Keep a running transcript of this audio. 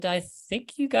I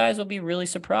think you guys will be really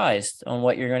surprised on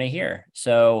what you're going to hear.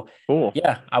 So, Cool.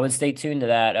 yeah, I would stay tuned to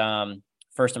that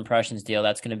first impressions deal.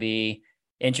 That's going to be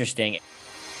interesting.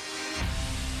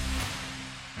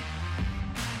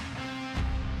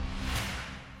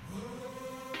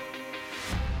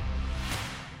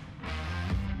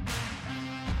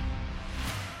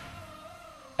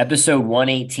 Episode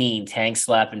 118, Tank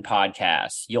Slapping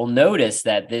Podcast. You'll notice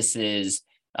that this is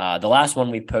the last one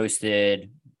we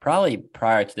posted probably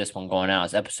prior to this one going out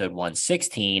is episode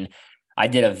 116. I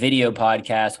did a video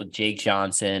podcast with Jake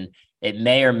Johnson. It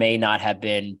may or may not have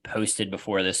been posted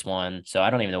before this one, so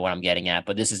I don't even know what I'm getting at,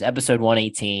 but this is episode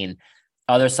 118,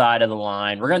 other side of the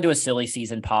line. We're going to do a silly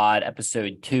season pod,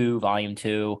 episode 2, volume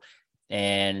 2,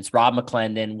 and it's Rob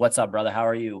McClendon. What's up, brother? How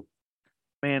are you?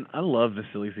 Man, I love the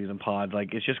silly season pod.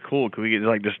 Like, it's just cool. Cause we get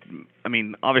like just, I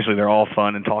mean, obviously they're all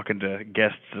fun, and talking to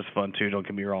guests is fun too. Don't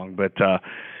get me wrong, but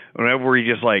whenever we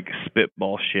just like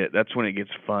spitball shit, that's when it gets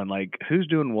fun. Like, who's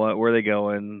doing what, where are they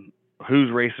going,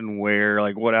 who's racing where,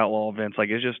 like what outlaw events. Like,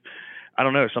 it's just, I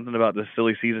don't know, something about the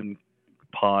silly season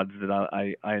pods that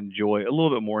I enjoy a little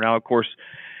bit more. Now, of course,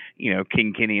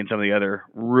 King Kenny and some of the other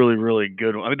really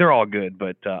good. I mean, they're all good,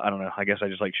 but I don't know. I guess I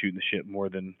just like shooting the shit more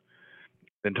than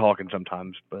talking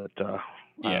sometimes, but I don't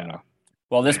Yeah. know.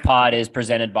 Well, this pod is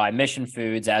presented by Mission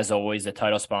Foods, as always, the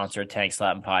title sponsor of Tank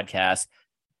Slapping Podcast.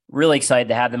 Really excited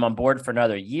to have them on board for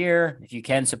another year. If you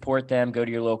can support them, go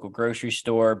to your local grocery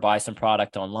store, buy some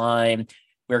product online.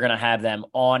 We're going to have them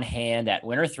on hand at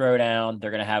Winter Throwdown.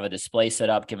 They're going to have a display set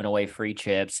up, giving away free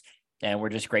chips. And we're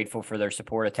just grateful for their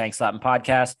support of Tank Slapping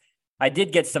Podcast. I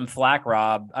did get some flack,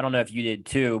 Rob. I don't know if you did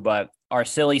too, but our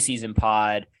silly season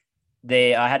pod,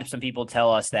 I had some people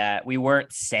tell us that we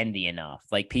weren't sendy enough.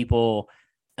 Like people,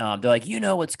 they're like, you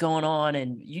know what's going on,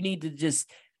 and you need to just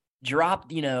drop,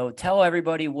 tell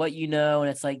everybody what you know. And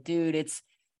it's like, dude, it's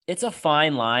a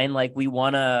fine line. Like we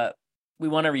want to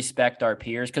respect our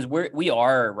peers because we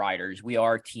are riders, we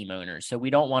are team owners, so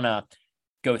we don't want to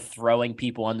go throwing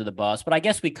people under the bus. But I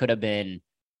guess we could have been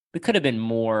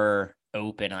more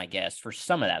open, I guess, for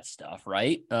some of that stuff,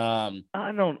 right? I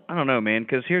don't know, man.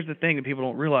 Because here's the thing that people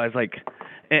don't realize. Like,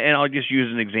 and I'll just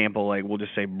use an example. Like, we'll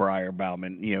just say Briar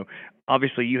Bauman.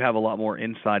 Obviously you have a lot more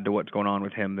insight to what's going on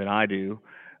with him than I do.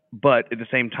 But at the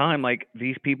same time, like,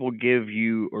 these people give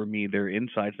you or me their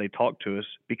insights. They talk to us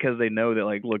because they know that,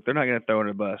 like, look, they're not going to throw in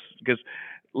a bus. Because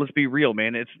let's be real,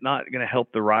 man. It's not going to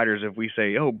help the riders if we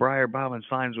say, "Oh, Briar Bauman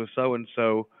signs with so and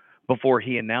so," before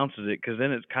he announces it, because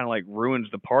then it's kind of like ruins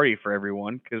the party for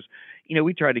everyone. Because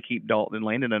we tried to keep Dalton and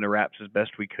Landon under wraps as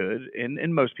best we could,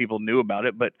 and most people knew about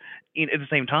it. But at the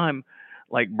same time,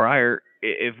 like Briar,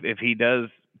 if he does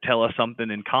tell us something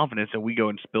in confidence and we go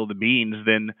and spill the beans,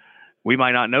 then we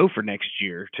might not know for next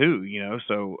year too.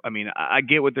 So I mean, I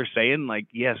get what they're saying. Like,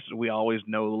 yes, we always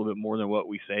know a little bit more than what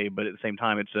we say, but at the same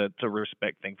time, it's a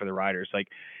respect thing for the riders. Like,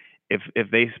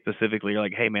 if they specifically are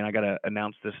like, "Hey, man, I gotta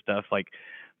announce this stuff like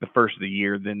the first of the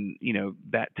year," then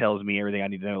that tells me everything I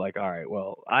need to know. Like, all right,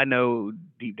 well, I know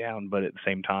deep down, but at the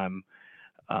same time,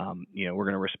 we're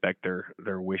gonna respect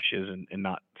their wishes, and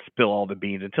not spill all the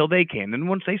beans until they can. And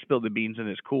once they spill the beans, then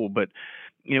it's cool. But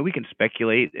we can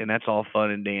speculate, and that's all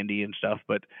fun and dandy and stuff.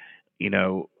 But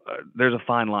there's a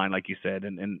fine line, like you said,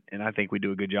 and I think we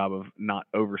do a good job of not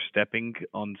overstepping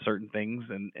on certain things,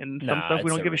 and some Nah, stuff we it's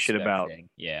don't a give a shit respect about. thing.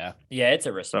 Yeah. Yeah, it's a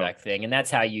So. respect thing. And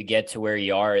that's how you get to where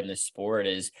you are in the sport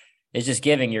is just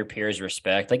giving your peers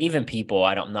respect. Like even people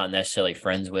I'm not necessarily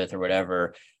friends with or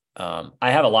whatever.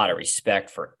 I have a lot of respect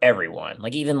for everyone.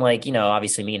 Like even like,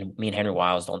 obviously me and Henry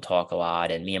Wiles don't talk a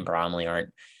lot, and me and Bromley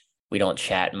we don't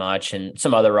chat much, and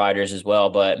some other riders as well.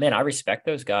 But man, I respect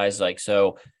those guys. Like,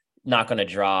 so not going to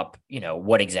drop,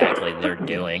 what exactly they're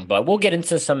doing, but we'll get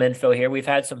into some info here. We've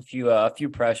had few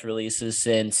press releases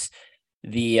since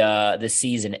the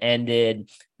season ended.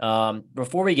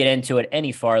 Before we get into it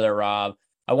any farther, Rob,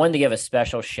 I wanted to give a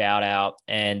special shout out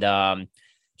and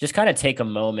just kind of take a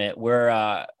moment.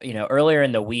 Earlier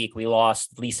in the week we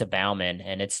lost Lisa Bauman,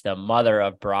 and it's the mother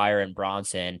of Briar and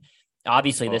Bronson.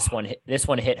 Obviously, Oh. this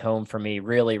one hit home for me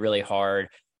really, really hard.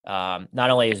 Not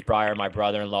only is Briar my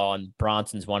brother-in-law, and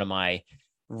Bronson's one of my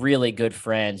really good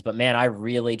friends, but man, I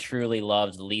really truly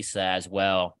loved Lisa as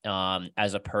well.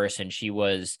 As a person, she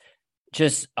was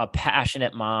just a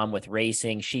passionate mom with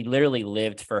racing. She literally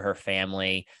lived for her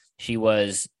family. She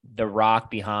was the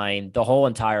rock behind the whole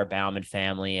entire Bauman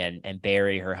family, and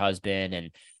Barry, her husband,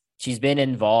 and she's been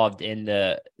involved in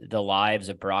the lives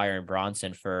of Briar and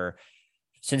Bronson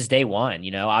since day one.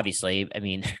 Obviously, I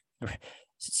mean,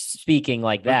 speaking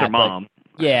like That's their that, but mom.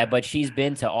 yeah, but she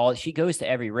goes to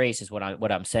every race is what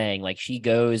I'm saying. Like she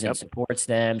goes and Yep. supports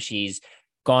them.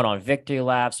 gone on victory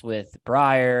laps with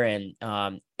Breyer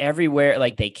and everywhere.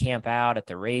 Like they camp out at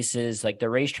the races. Like the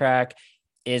racetrack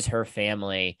is her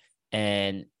family,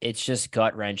 and it's just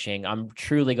gut wrenching. I'm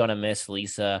truly gonna miss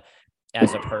Lisa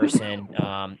as a person.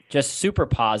 Just super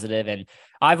positive, and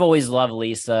I've always loved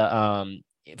Lisa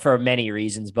for many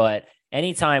reasons, but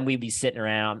anytime we'd be sitting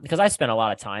around, because I spent a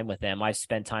lot of time with them. I've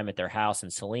spent time at their house in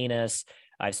Salinas.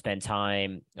 I've spent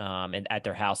time at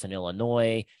their house in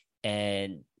Illinois.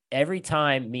 And every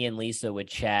time me and Lisa would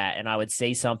chat and I would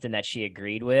say something that she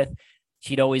agreed with,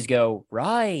 she'd always go,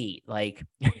 right. Like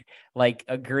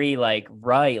agree, like,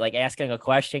 right. Like asking a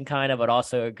question kind of, but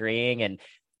also agreeing. And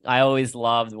I always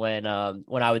loved when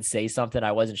I would say something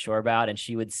I wasn't sure about and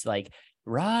she would like,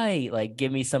 right, like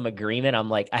give me some agreement. I'm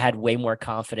like, I had way more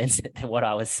confidence in what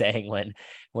I was saying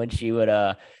when she would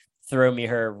throw me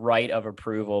her right of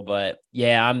approval. But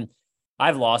yeah,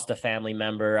 I've lost a family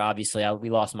member. Obviously, we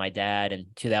lost my dad in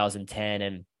 2010,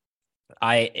 and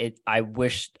I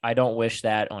don't wish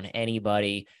that on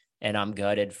anybody, and I'm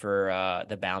gutted for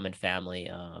the Bauman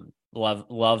family.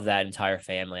 Love that entire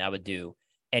family. I would do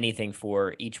anything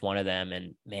for each one of them,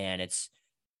 and man,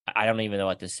 I don't even know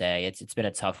what to say. It's been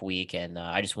a tough week, and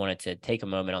I just wanted to take a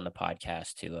moment on the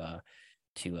podcast to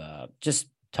just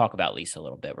talk about Lisa a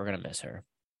little bit. We're gonna miss her.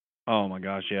 Oh my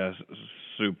gosh, yeah,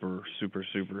 super, super,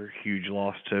 super huge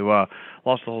loss to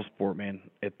lost the whole sport, man.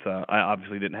 I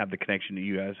obviously didn't have the connection that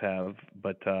you guys have,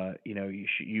 but you know,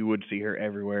 you would see her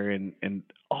everywhere and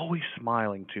always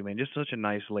smiling too, man. Just such a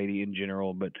nice lady in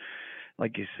general, but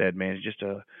like you said, man, it's just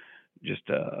a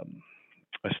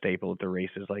staple at the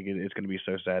races. Like it's going to be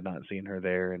so sad not seeing her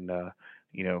there, and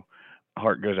you know,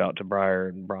 heart goes out to Breyer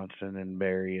and Bronson and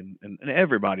Barry and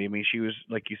everybody. I mean, she was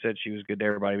like you said, she was good to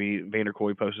everybody. I mean,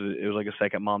 Vanderkoy posted it was like a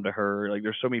second mom to her. Like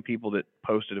there's so many people that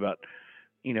posted about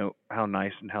how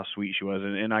nice and how sweet she was,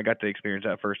 and I got to experience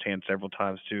that firsthand several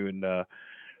times too. And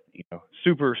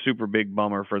super super big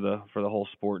bummer for the whole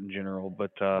sport in general.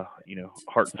 But It's not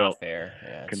heartfelt fair. Yeah,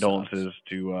 it sucks. condolences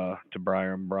to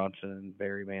Brian Bronson and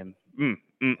Barry, man. Mm,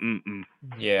 mm, mm, mm.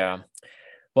 Yeah.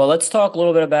 Well, let's talk a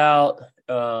little bit about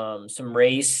some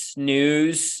race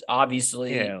news.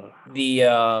 Obviously,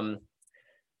 Yeah.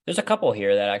 there's a couple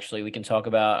here that actually we can talk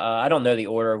about. I don't know the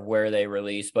order of where they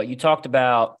released, but you talked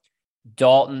about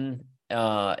Dalton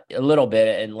a little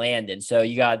bit and Landon. So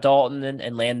you got Dalton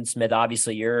and Landon Smith.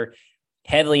 Obviously, you're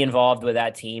heavily involved with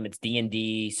that team. It's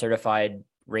D&D certified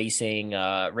racing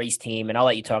race team, and I'll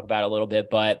let you talk about it a little bit.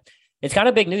 But it's kind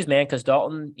of big news, man, because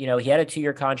Dalton, he had a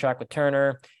 2-year contract with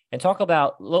Turner, and talk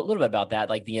about a little bit about that,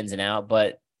 like the ins and out.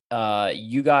 But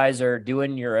you guys are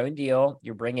doing your own deal.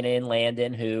 You're bringing in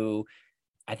Landon, who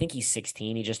I think he's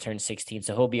 16. He just turned 16,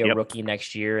 so he'll be a Yep. rookie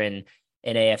next year in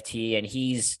AFT. And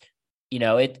he's,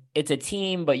 it's a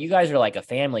team, but you guys are like a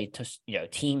family to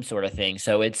team sort of thing.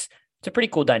 So it's a pretty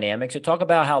cool dynamic. So talk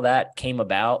about how that came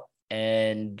about,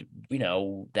 and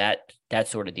that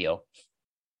sort of deal.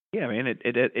 Yeah, man.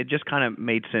 It just kind of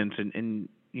made sense, and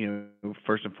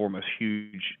first and foremost,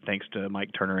 huge thanks to Mike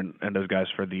Turner and those guys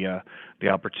for the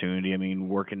opportunity. I mean,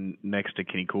 working next to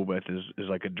Kenny Coolbeth is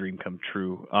like a dream come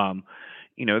true.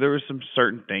 There was some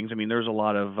certain things. I mean, there's a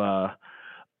lot of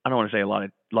I don't want to say a lot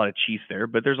of chiefs there,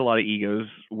 but there's a lot of egos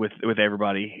with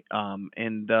everybody.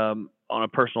 And on a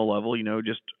personal level,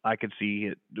 just I could see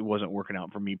it wasn't working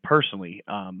out for me personally.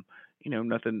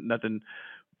 Nothing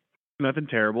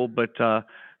terrible, but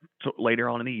so later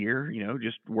on in the year,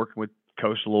 just working with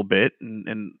Coach a little bit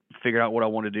and figured out what I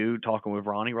want to do. Talking with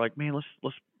Ronnie, we're like, man,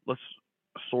 let's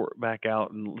sort back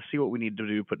out and let's see what we need to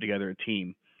do to put together a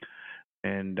team.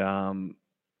 And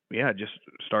yeah, just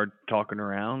started talking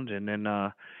around, and then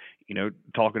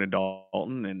talking to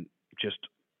Dalton, and just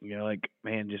like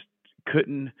man, just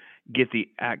couldn't get the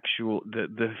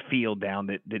feel down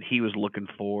that he was looking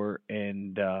for,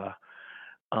 and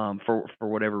for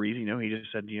whatever reason, he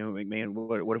just said, like, man,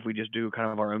 what if we just do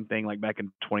kind of our own thing like back in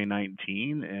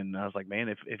 2019? And I was like, man,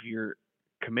 if you're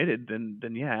committed, then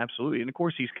yeah, absolutely. And of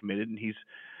course he's committed, and he's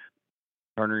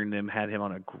Turner and them had him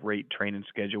on a great training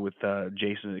schedule with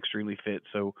Jason, extremely fit.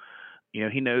 So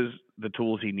he knows the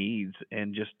tools he needs,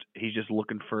 and he's just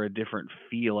looking for a different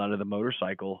feel out of the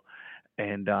motorcycle.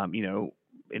 And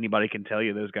anybody can tell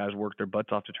you those guys work their butts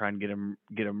off to try and get him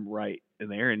right in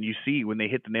there. And you see when they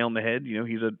hit the nail on the head,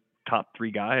 he's a top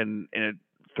 3 guy and a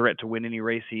threat to win any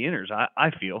race he enters.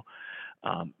 I feel.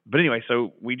 But anyway,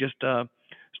 so we just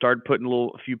started putting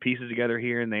a few pieces together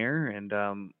here and there, and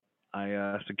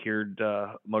I secured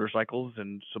motorcycles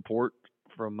and support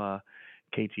from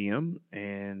KTM,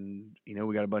 and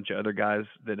we got a bunch of other guys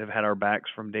that have had our backs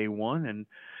from day one, and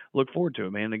look forward to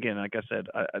it, man. Again, like I said,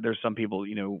 there's some people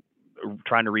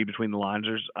trying to read between the lines.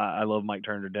 I love Mike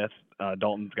Turner to death.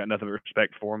 Dalton's got nothing but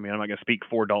respect for him. I'm not going to speak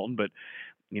for Dalton, but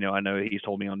I know he's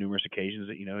told me on numerous occasions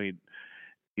that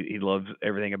he loves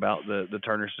everything about the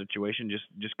Turner situation.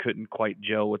 Just couldn't quite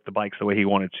gel with the bikes the way he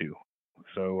wanted to.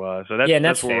 So Yeah, and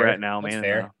that's where we're fair. at now, That's man.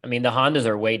 fair. I mean, the Hondas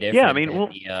are way Yeah, I different mean,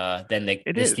 than well,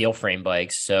 the steel frame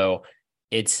bikes. So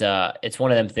it's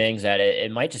one of them things that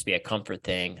it might just be a comfort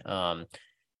thing.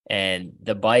 And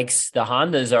the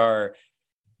Hondas are,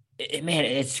 man,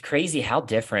 it's crazy how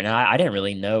different. I didn't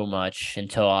really know much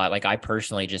until I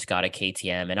personally just got a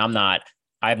KTM, and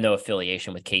I have no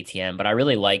affiliation with KTM, but I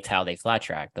really liked how they flat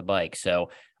tracked the bike.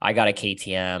 So I got a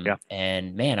KTM, yeah.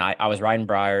 and man, I was riding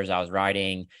Breyers, I was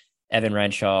riding Evan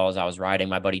Renshaw's, I was riding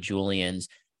my buddy Julian's,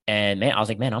 and man, I was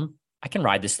like, man, I can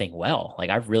ride this thing well. Like,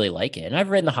 I really like it. And I've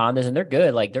ridden the Hondas, and they're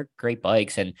good. Like, they're great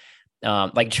bikes. And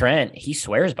like Trent, he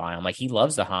swears by them. Like, he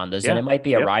loves the Hondas, and it might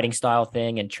be a riding style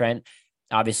thing. And Trent,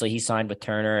 obviously, he signed with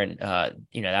Turner, and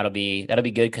that'll be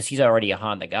good because he's already a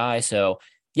Honda guy. So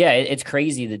yeah, it's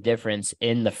crazy the difference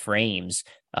in the frames.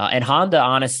 And Honda,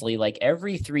 honestly, like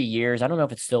every 3 years, I don't know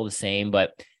if it's still the same,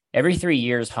 but every 3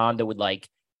 years, Honda would like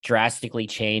drastically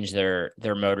change their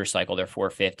motorcycle, their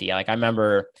 450. Like, I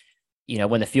remember,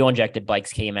 when the fuel injected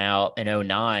bikes came out in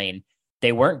 2009,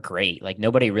 they weren't great. Like,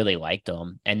 nobody really liked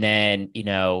them. And then,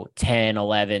 10,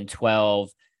 11, 12,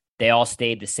 they all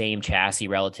stayed the same chassis,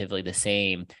 relatively the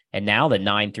same. And now the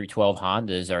 9 through 12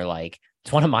 Hondas are like,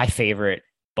 it's one of my favorite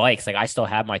bikes. Like, I still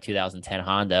have my 2010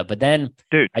 Honda, but then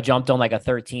I jumped on like a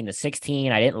 13 to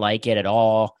 16. I didn't like it at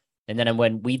all. And then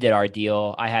when we did our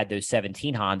deal, I had those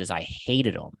 17 Hondas. I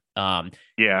hated them. I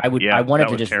wanted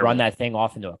to just run that thing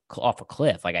off a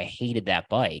cliff. Like, I hated that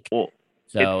bike. Well,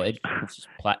 so it's just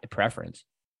preference.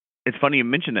 It's funny you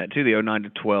mentioned that too, the 09 to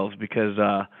 12s, because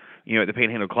at the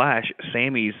Panhandle Clash,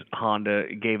 Sammy's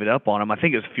Honda gave it up on him. I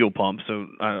think it's fuel pump, so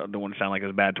I don't want to sound like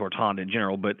it's bad towards Honda in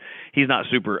general, but he's not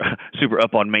super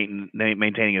up on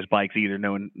maintaining his bikes either,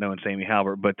 knowing Sammy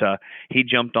Halbert. But he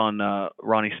jumped on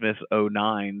Ronnie Smith's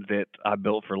 09 that I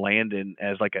built for Landon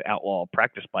as like an outlaw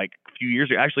practice bike a few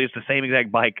years ago. Actually, it's the same exact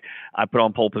bike I put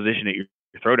on pole position at your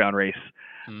throwdown race.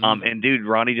 And dude,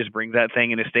 Ronnie just brings that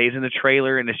thing and it stays in the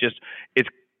trailer, and it's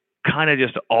kind of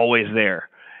just always there.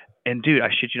 And dude, I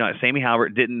shit you not, Sammy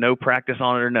Halbert didn't no practice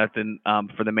on it or nothing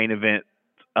for the main event.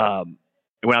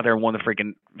 Went out there and won the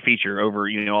freaking feature over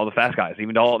all the fast guys,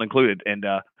 even Dalton included, and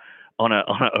on a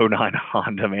 09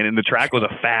 Honda, man. And the track was a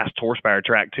fast horsepower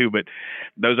track too. But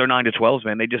those 09 to 12s,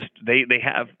 man, they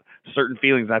have certain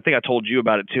feelings. And I think I told you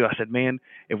about it too. I said, man,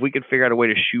 if we could figure out a way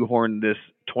to shoehorn this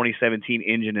 2017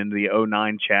 engine into the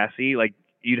 09 chassis, like,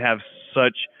 you'd have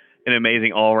such an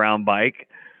amazing all around bike.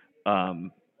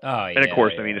 And of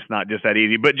course, I mean, it's not just that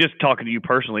easy, but just talking to you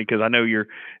personally, because I know your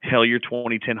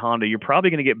 2010 Honda, you're probably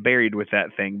going to get buried with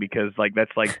that thing, because like,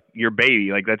 that's like your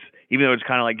baby. Like, that's, even though it's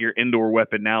kind of like your indoor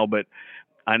weapon now, but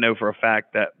I know for a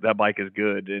fact that that bike is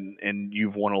good, and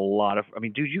you've won a lot of, I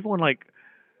mean, dude, you've won like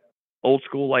old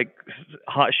school, like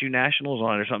hot shoe nationals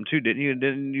on it or something too.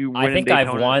 Didn't you win? I think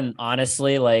I've won,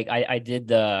 honestly. Like, I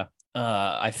did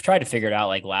I've tried to figure it out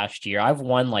like last year. I've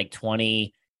won like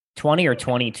 20 or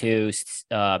 22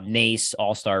 NACE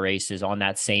all-star races on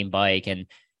that same bike. And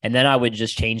then I would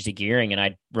just change the gearing and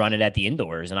I'd run it at the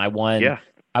indoors. And I won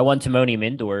Timonium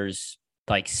indoors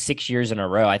like 6 years in a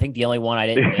row. I think the only one I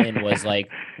didn't win was like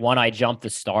one I jumped the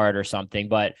start or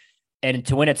something. And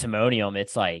to win at Timonium,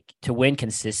 it's like, to win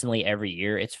consistently every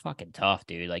year, it's fucking tough,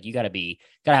 dude. Like, you gotta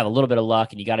have a little bit of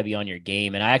luck, and you gotta be on your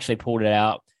game. And I actually pulled it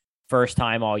out first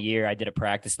time all year. I did a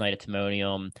practice night at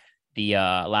Timonium the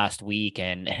last week,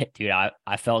 and dude,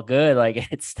 I felt good.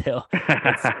 Like, it's still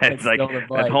it's like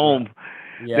still at home.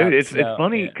 Yeah, dude, it's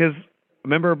funny because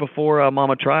remember before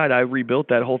Mama Tried, I rebuilt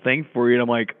that whole thing for you, and I'm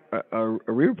like, are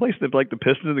we replacing the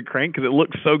piston and the crank because it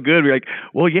looks so good? We're like,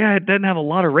 well, yeah, it doesn't have a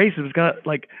lot of races. It's got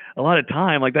like a lot of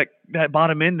time. Like that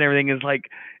bottom end and everything is like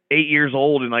 8 years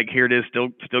old, and like here it is,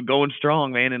 still going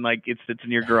strong, man. And like it sits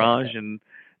in your garage, and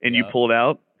you pull it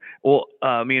out. Well,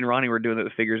 me and Ronnie were doing the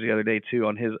figures the other day too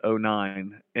on his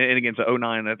 09, and again, it's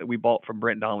 09 that we bought from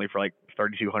Brent Donnelly for like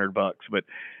 $3,200. But,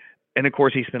 and of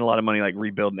course, he spent a lot of money like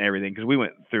rebuilding everything, because we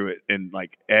went through it and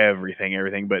like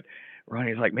everything. But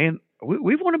Ronnie's like, man,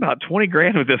 we've won about 20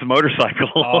 grand with this motorcycle.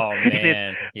 Oh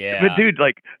man, yeah. But dude,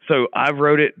 like, so I've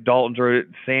rode it, Dalton's rode it,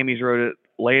 Sammy's rode it,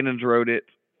 Landon's rode it.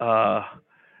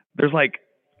 There's like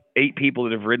 8 people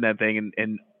that have ridden that thing,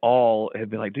 and all have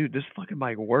been like, dude, this fucking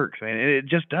bike works, man. And it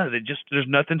just does. There's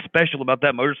nothing special about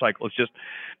that motorcycle. It's just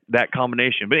that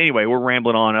combination. But anyway, we're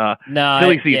rambling on.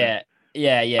 Silly season. Yeah.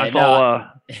 Yeah. I No, saw.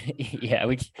 yeah,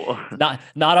 we Well,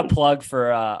 not a plug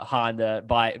for Honda,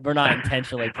 but we're not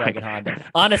intentionally plugging Honda.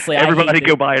 Honestly, I hate everybody the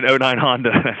go buy an '09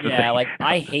 Honda. That's the yeah, thing. like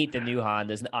I hate the new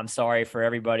Hondas. I'm sorry for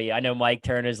everybody. I know Mike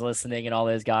Turner's listening and all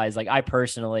those guys. Like I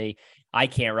personally, I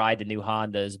can't ride the new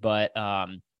Hondas, but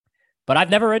I've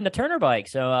never ridden a Turner bike.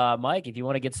 So Mike, if you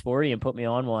want to get sporty and put me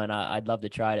on one, I'd love to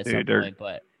try it at some Dude, point.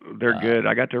 But they're uh, good.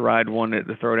 I got to ride one at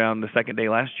the Throwdown the second day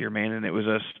last year, man, and it was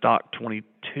a stock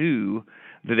 22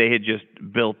 that they had just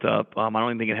built up. I don't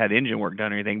even think it had engine work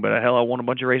done or anything, but hell, I won a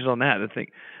bunch of races on that. I think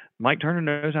Mike Turner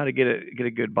knows how to get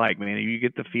a good bike, man. You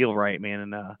get the feel right, man,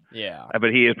 and yeah.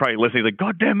 but he is probably listening like,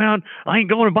 God damn man, I ain't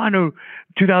going to buy no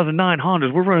 2009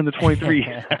 Hondas. We're running the 23.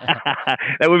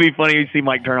 That would be funny. You see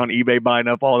Mike Turner on eBay buying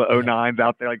up all the '09s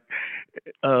out there, like,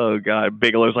 oh god,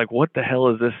 Bigelow's like, what the hell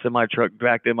is this semi truck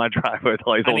backed in my driveway with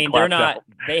all these I old mean, they're clapped not, out?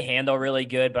 they handle really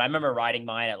good, but I remember riding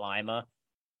mine at Lima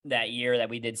that year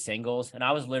that we did singles, and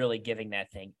I was literally giving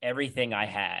that thing everything I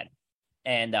had.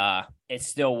 And it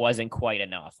still wasn't quite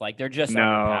enough. Like they're just No.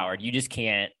 underpowered. You just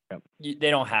can't, Yep.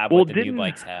 they don't have Well, what the new didn't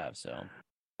bikes have. So,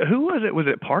 who was it? Was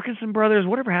it Parkinson Brothers?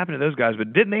 Whatever happened to those guys?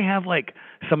 But didn't they have like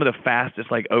some of the fastest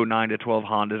like '09 to 12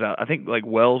 Hondas out? I think like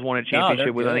Wells won a no, they're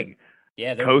championship with. I good. think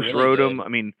Yeah, they're Coast really rode them. good. I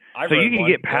mean, I so you rode can one.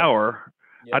 get Yep. power.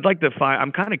 Yep. I'd like to find.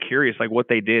 I'm kind of curious, like what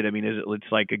they did. I mean, is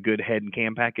it's like a good head and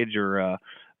cam package, or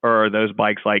are those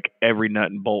bikes like every nut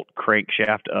and bolt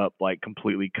crankshaft up, like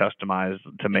completely customized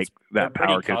to make They're that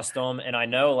pretty power? Because custom. And I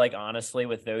know, like, honestly,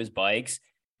 with those bikes,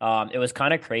 it was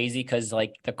kind of crazy because,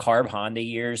 like, the Carb Honda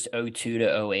years, '02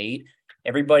 to '08,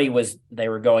 they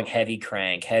were going heavy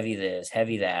crank, heavy this,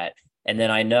 heavy that. And then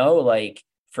I know, like,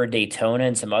 for Daytona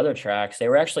and some other tracks, they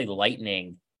were actually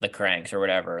lightening the cranks or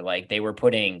whatever. Like, they were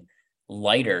putting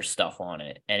lighter stuff on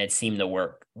it, and it seemed to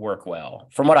work well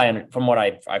from what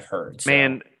I've heard. So,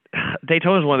 man,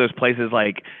 Daytona is one of those places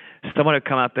like someone would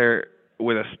come out there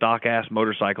with a stock ass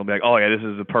motorcycle and be like, "Oh yeah, this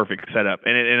is the perfect setup,"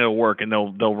 and it'll work, and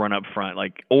they'll run up front.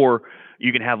 Like, or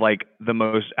you can have like the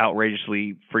most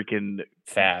outrageously freaking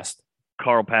fast.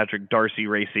 Carl Patrick Darcy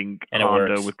Racing And it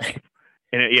Honda works. with,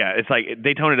 and yeah, it's like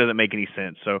Daytona doesn't make any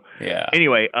sense. So Yeah.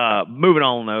 anyway, moving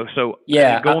on though. So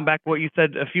Yeah. going back to what you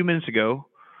said a few minutes ago,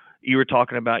 you were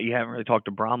talking about you haven't really talked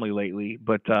to Bromley lately,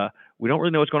 but we don't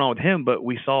really know what's going on with him. But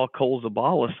we saw Cole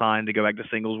Zabala signed to go back to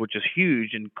singles, which is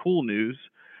huge and cool news.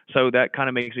 So that kind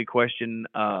of makes me question: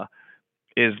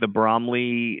 is the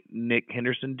Bromley Nick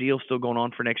Henderson deal still going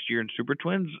on for next year in Super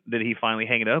Twins? Did he finally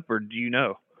hang it up, or do you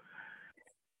know?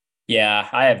 Yeah,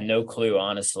 I have no clue,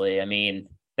 honestly. I mean,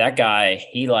 that guy,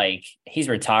 he's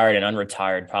retired and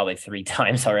unretired probably three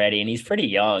times already, and he's pretty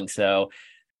young. So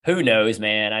who knows,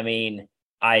 man? I mean,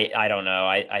 I don't know.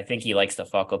 I think he likes to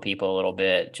fuck with people a little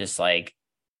bit, just like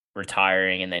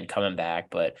retiring and then coming back.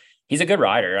 But he's a good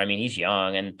rider. I mean, he's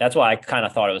young, and that's why I kind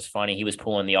of thought it was funny. He was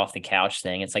pulling the off the couch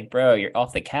thing. It's like, bro, you're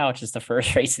off the couch. It's the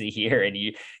first race of the year, and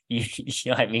you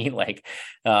know what I mean? Like,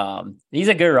 he's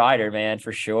a good rider, man,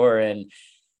 for sure. And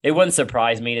it wouldn't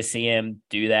surprise me to see him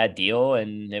do that deal,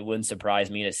 and it wouldn't surprise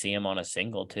me to see him on a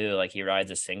single too. Like he rides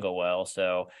a single well,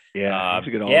 so Yeah, he's a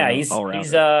good yeah, all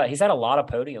he's had a lot of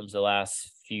podiums the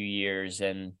last few years,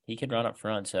 and he could run up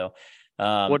front. So,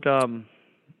 What not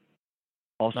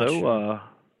also sure.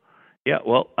 yeah,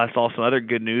 well, I saw some other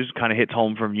good news kind of hits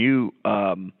home from you.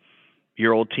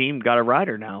 Your old team got a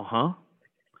rider now, huh?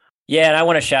 Yeah, and I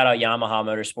want to shout out Yamaha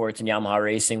Motorsports and Yamaha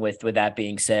Racing. With that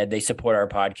being said, they support our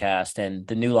podcast, and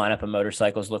the new lineup of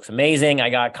motorcycles looks amazing. I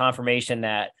got confirmation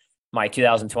that my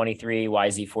 2023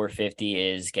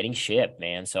 YZ450 is getting shipped,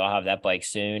 man. So I'll have that bike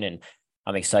soon, and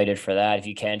I'm excited for that. If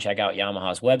you can, check out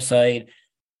Yamaha's website,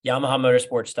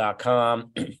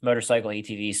 YamahaMotorsports.com, motorcycle,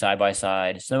 ATV, side by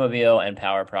side, snowmobile, and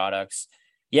power products.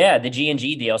 Yeah, the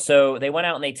G&G deal. So they went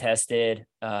out and they tested.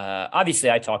 Obviously,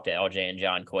 I talked to LJ and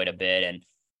John quite a bit, and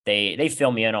they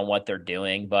fill me in on what they're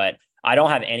doing, but I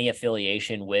don't have any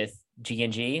affiliation with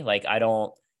G&G. Like I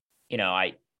don't,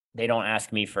 they don't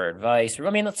ask me for advice. I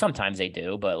mean, sometimes they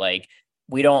do, but like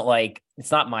we don't like,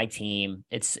 it's not my team.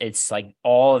 It's like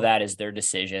all of that is their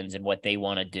decisions and what they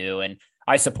want to do. And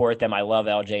I support them. I love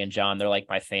LJ and John. They're like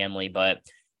my family, but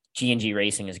G&G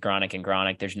Racing is Gronick and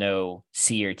Gronick. There's no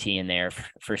C or T in there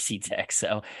for C-Tech.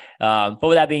 So, but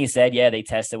with that being said, yeah, they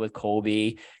tested with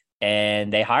Colby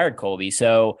and they hired Colby.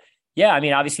 So yeah, I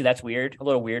mean, obviously that's weird, a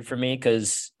little weird for me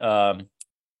because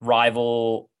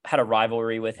rival had a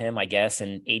rivalry with him, I guess,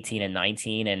 in 18 and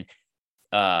 19. And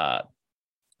I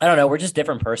don't know, we're just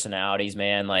different personalities,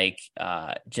 man. Like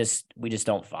we just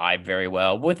don't vibe very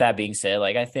well. With that being said,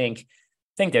 like I think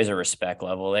there's a respect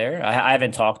level there. I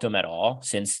haven't talked to him at all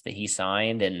since he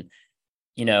signed. And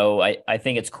I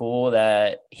think it's cool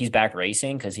that he's back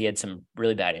racing because he had some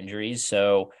really bad injuries.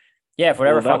 So, yeah, for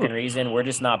whatever Well, that fucking was reason, we're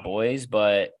just not boys,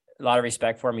 but a lot of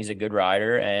respect for him. He's a good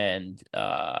rider. And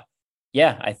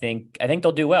yeah, I think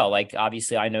they'll do well. Like,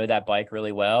 obviously, I know that bike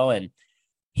really well. And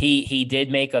he did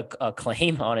make a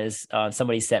claim on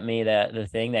somebody sent me the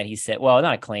thing that he said, well,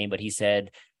 not a claim, but he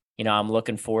said, I'm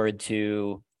looking forward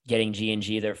to getting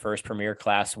G&G their first Premier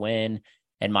Class win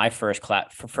and my first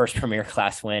Premier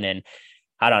Class win. And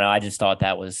I don't know. I just thought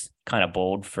that was kind of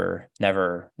bold for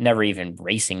never even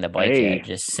racing the bike yet. hey,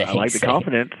 Just I saying, like the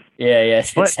confidence, yeah, yeah,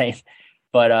 but saying.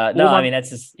 But no, well, I my mean that's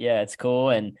just yeah, it's cool,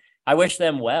 and I wish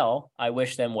them well. I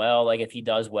wish them well. Like if he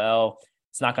does well,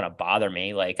 it's not going to bother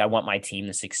me. Like I want my team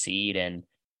to succeed, and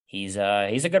he's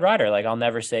a good rider. Like I'll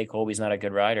never say Colby's not a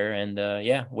good rider, and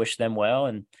yeah, wish them well,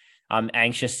 and I'm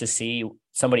anxious to see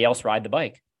somebody else ride the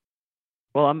bike.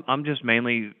 well, I'm just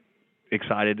mainly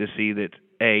excited to see that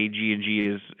G and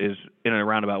G is in a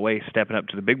roundabout way stepping up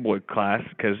to the big boy class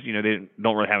because they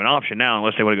don't really have an option now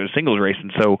unless they want to go to singles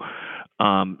racing. So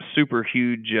super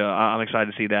huge. I'm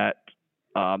excited to see that.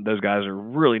 Those guys are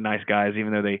really nice guys,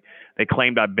 even though they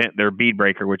claimed I bent their bead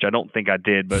breaker, which I don't think I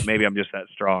did, but maybe I'm just that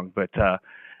strong. But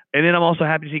and then I'm also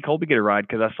happy to see Colby get a ride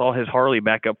because I saw his Harley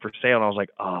back up for sale, and I was like,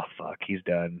 oh fuck, he's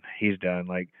done. He's done.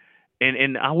 Like,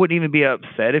 and I wouldn't even be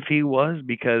upset if he was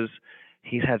because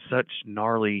he's had such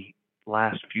gnarly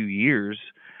last few years.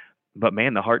 But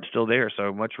man, the heart's still there.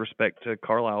 So much respect to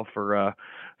Carlisle for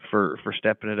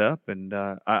stepping it up, and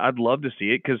I'd love to see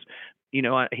it because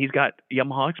he's got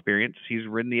Yamaha experience. He's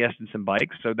ridden the Estenson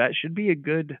bikes, so that should be a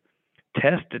good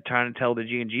test to try and tell the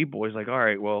G&G boys, like, all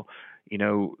right, well,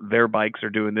 their bikes are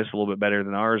doing this a little bit better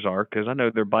than ours are, because I know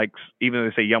their bikes, even though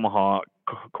they say Yamaha,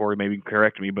 Corey maybe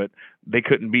correct me, but they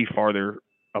couldn't be farther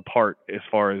apart as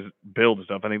far as build and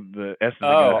stuff. I think the Estenson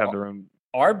guys have Oh, their own.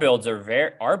 our builds,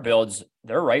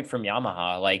 they're right from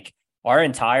Yamaha. Like our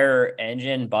entire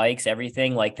engine, bikes,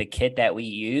 everything, like the kit that we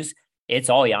use, it's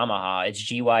all Yamaha. It's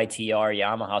GYTR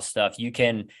Yamaha stuff. You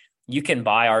can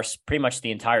buy pretty much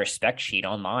the entire spec sheet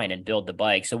online and build the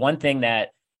bike. So one thing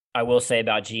that I will say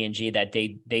about G&G that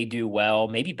they do well,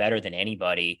 maybe better than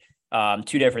anybody.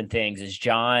 Two different things is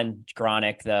John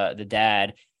Gronick, the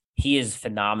dad. He is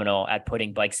phenomenal at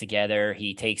putting bikes together.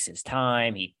 He takes his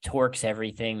time. He torques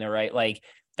everything the right. Like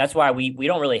that's why we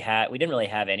didn't really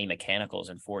have any mechanicals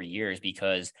in 4 years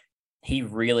because he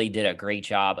really did a great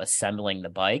job assembling the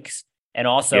bikes. And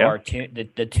also Yeah.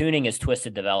 the tuning is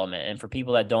Twisted Development. And for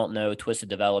people that don't know Twisted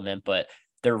Development, but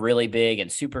they're really big in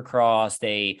Supercross.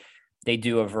 They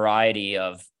do a variety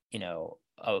of,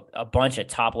 a bunch of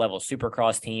top level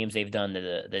Supercross teams. They've done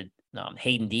the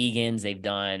Hayden Degans. They've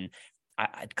done,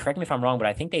 correct me if I'm wrong, but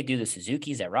I think they do the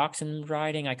Suzuki's at Roxon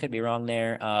riding. I could be wrong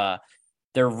there.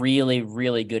 They're really,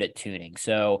 really good at tuning.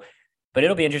 So, but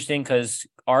it'll be interesting because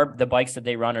the bikes that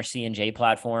they run are C&J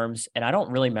platforms, and I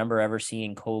don't really remember ever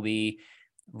seeing Colby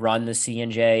run the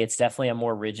C&J. It's definitely a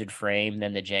more rigid frame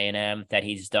than the J&M that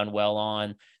he's done well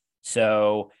on.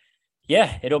 So,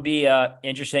 yeah, it'll be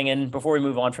interesting. And before we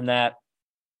move on from that,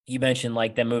 you mentioned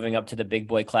like them moving up to the big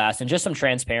boy class and just some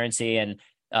transparency. And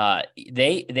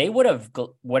they would have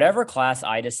whatever class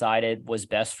I decided was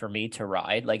best for me to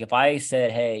ride. Like if I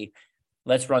said, hey,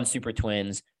 let's run Super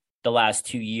Twins the last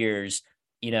 2 years,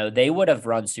 they would have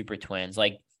run Super Twins.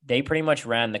 Like they pretty much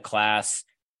ran the class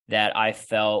that I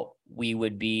felt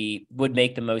would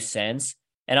make the most sense.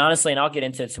 And honestly, and I'll get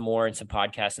into it some more in some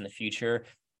podcasts in the future,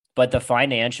 but the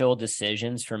financial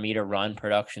decisions for me to run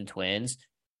Production Twins,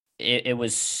 it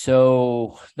was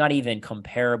so not even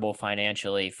comparable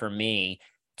financially for me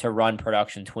to run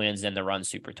Production Twins than to run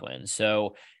Super Twins.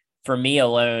 So for me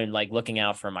alone, like looking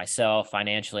out for myself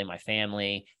financially, my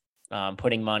family,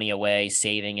 putting money away,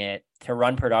 saving it to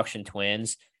run Production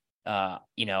Twins, I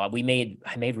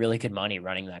made really good money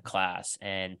running that class.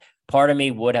 And part of me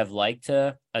would have liked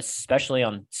to, especially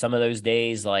on some of those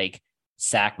days, like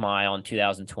Sac Mile in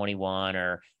 2021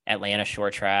 or Atlanta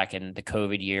short track and the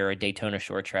COVID year or Daytona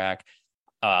short track,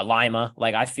 Lima.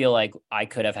 Like I feel like I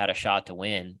could have had a shot to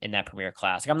win in that Premier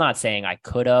Classic. I'm not saying I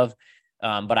could have,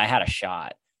 but I had a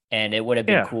shot, and it would have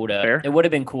been Yeah. cool Fair.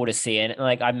 to see. And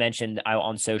like I mentioned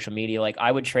on social media, like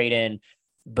I would trade in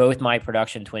both my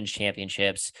Production Twins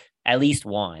championships, at least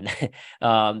one,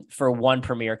 for one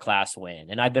Premier Class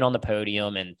win. And I've been on the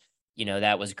podium, and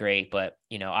that was great. But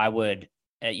I would,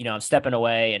 I'm stepping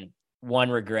away, and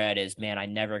one regret is, man, I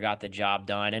never got the job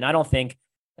done. And I don't think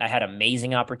I had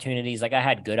amazing opportunities. Like I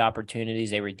had good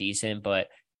opportunities. They were decent, but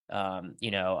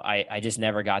I just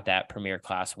never got that Premier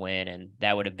Class win. And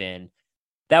that would have been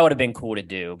cool to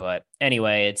do. But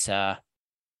anyway, it's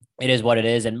it is what it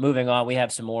is. And moving on, we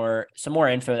have some more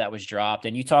info that was dropped.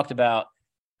 And you talked about,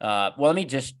 well, let me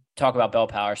just talk about Bell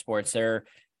Power Sports.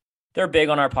 They're big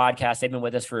on our podcast. They've been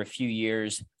with us for a few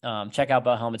years. Check out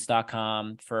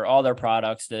bellhelmets.com for all their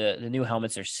products. The new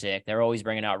helmets are sick. They're always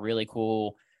bringing out really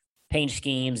cool paint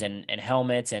schemes and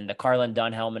helmets. And the Carlin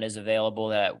Dunn helmet is available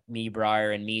that me,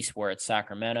 Briar, and Meese wore at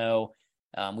Sacramento.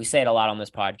 We say it a lot on this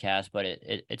podcast, but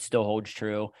it still holds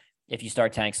true. If you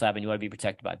start tank slapping, you want to be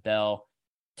protected by Bell.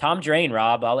 Tom Drain,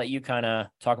 Rob, I'll let you kind of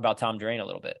talk about Tom Drain a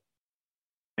little bit.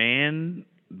 Man,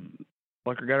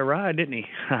 Bucker got a ride, didn't he?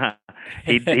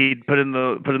 he put in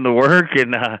the work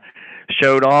and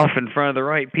showed off in front of the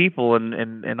right people,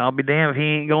 and I'll be damned if he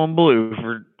ain't going blue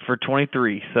for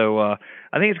 23. So I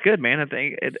think it's good, man. I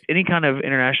think any kind of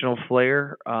international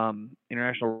flair,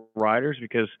 international riders,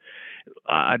 because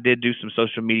I did do some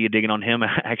social media digging on him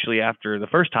actually after the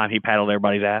first time he paddled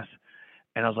everybody's ass,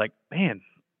 and I was like, man,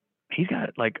 he's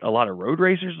got like a lot of road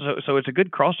racers, so it's a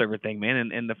good crossover thing,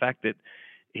 man. And the fact that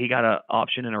he got an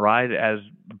option and a ride as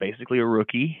basically a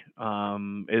rookie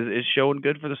is showing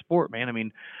good for the sport, man. I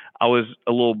mean, I was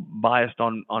a little biased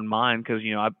on mine because,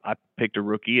 you know, I picked a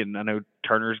rookie, and I know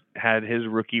Turner's had his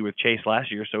rookie with Chase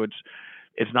last year, so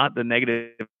it's not the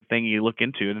negative thing you look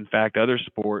into. And in fact, other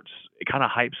sports, it kind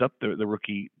of hypes up the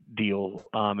rookie deal.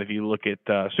 If you look at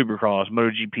Supercross,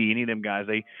 MotoGP, any of them guys,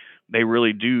 they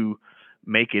really do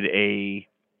make it a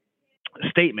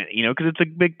statement, you know, because it's a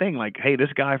big thing. Like, hey,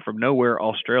 this guy from nowhere,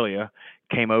 Australia,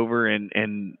 came over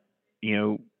and you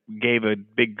know, gave a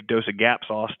big dose of Gap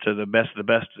sauce to the best of the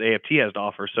best AFT has to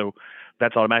offer. So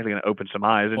that's automatically going to open some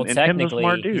eyes. Well, and Tim's a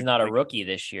smart dude. He's not a rookie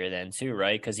this year then too,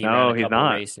 right? Because he no, ran a he's couple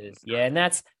not. races. Yeah, and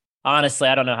that's honestly,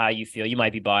 I don't know how you feel. You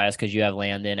might be biased because you have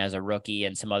Landon as a rookie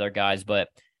and some other guys, but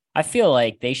I feel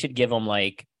like they should give him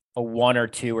like a 1 or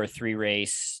 2 or 3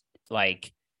 race,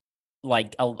 like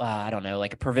I don't know,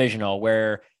 like a provisional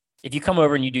where if you come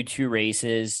over and you do 2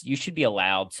 races, you should be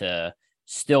allowed to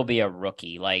still be a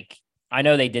rookie. Like, I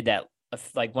know they did that.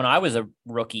 Like when I was a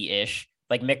rookie-ish,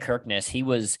 like Mick Kirkness,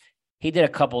 he did a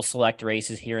couple select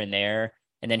races here and there.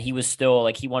 And then he was still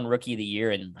like, he won rookie of the year.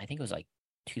 And I think it was like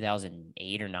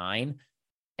 2008 or 9.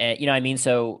 And you know what I mean?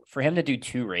 So for him to do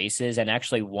 2 races and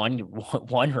actually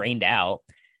one rained out,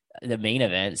 the main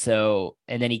event. So,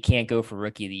 and then he can't go for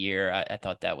rookie of the year. I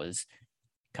thought that was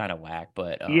kind of whack,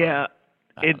 but yeah,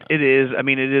 it is. I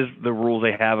mean, it is the rules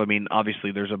they have. I mean,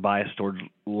 obviously there's a bias towards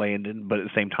Landon, but at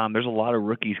the same time, there's a lot of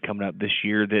rookies coming up this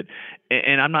year that,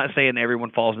 and I'm not saying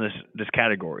everyone falls in this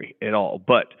category at all,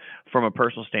 but from a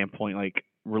personal standpoint, like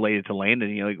related to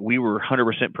Landon, you know, like we were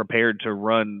 100% prepared to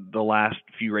run the last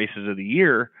few races of the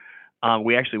year.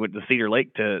 We actually went to Cedar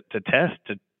Lake to test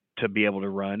to be able to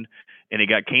run, and it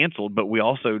got canceled. But we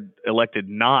also elected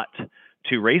not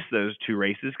to race those 2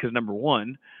 races because, number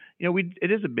one, you know,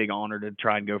 it is a big honor to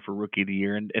try and go for rookie of the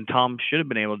year, and Tom should have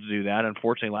been able to do that.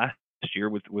 Unfortunately, last year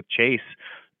with Chase,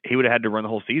 he would have had to run the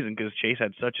whole season because Chase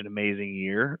had such an amazing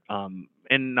year.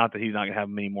 And not that he's not going to have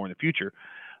many more in the future,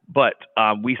 but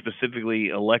we specifically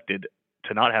elected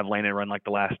to not have Landon run like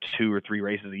the last 2 or 3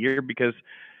 races a year because,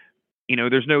 you know,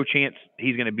 there's no chance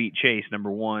he's going to beat Chase,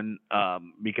 number one,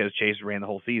 because Chase ran the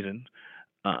whole season.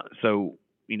 So,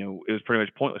 you know, it was pretty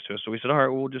much pointless to us. So we said, all right,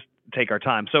 we'll just take our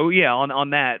time. So, yeah,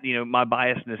 on that, you know, my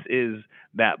biasness is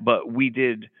that. But we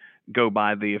did go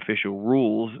by the official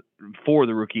rules for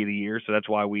the rookie of the year. So that's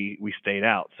why we stayed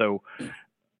out. So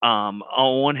on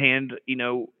one hand, you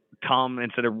know, Tom,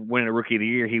 instead of winning a rookie of the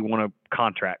year, he won a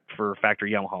contract for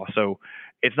Factory Yamaha. So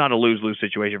it's not a lose-lose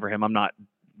situation for him. I'm not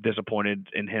disappointed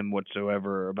in him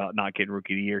whatsoever about not getting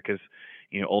rookie of the year because,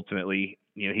 you know, ultimately,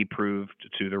 you know, he proved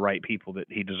to the right people that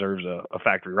he deserves a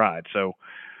factory ride. So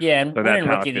yeah, and winning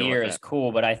rookie of the year is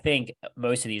cool, but I think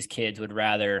most of these kids would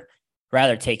rather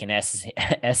take an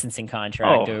Estenson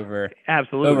contract over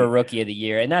rookie of the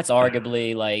year, and that's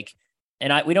arguably like.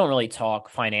 And we don't really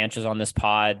talk financials on this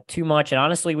pod too much, and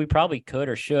honestly, we probably could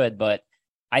or should, but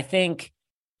I think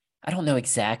I don't know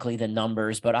exactly the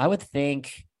numbers, but I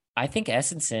think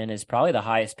Estenson is probably the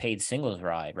highest paid singles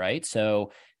ride, right?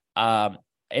 So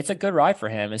it's a good ride for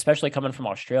him, especially coming from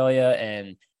Australia.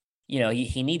 And, you know,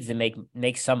 he needs to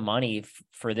make some money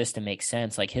for this to make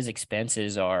sense. Like his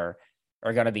expenses are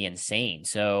going to be insane.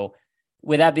 So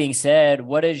with that being said,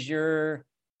 what's your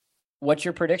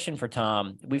prediction for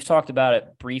Tom? We've talked about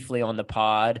it briefly on the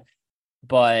pod,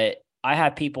 but I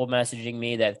have people messaging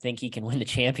me that think he can win the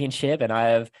championship. And I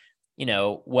have, you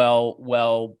know,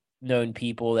 well known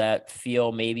people that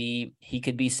feel maybe he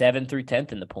could be 7th through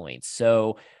 10th in the points.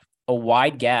 So a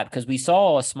wide gap, because we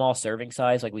saw a small serving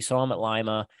size, like we saw him at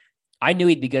Lima. I knew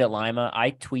he'd be good at Lima.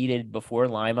 I tweeted before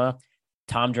Lima,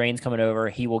 Tom Drain's coming over,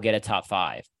 he will get a top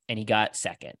 5. and he got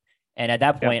second. And at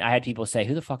that Yep. point, I had people say,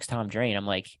 who the fuck's Tom Drain? I'm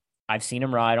like, I've seen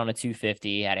him ride on a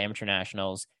 250 at amateur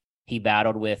nationals. He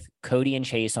battled with Cody and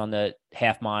Chase on the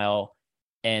half mile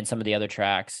and some of the other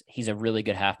tracks. He's a really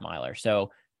good half miler.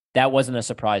 So that wasn't a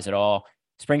surprise at all.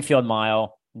 Springfield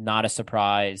Mile, not a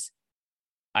surprise.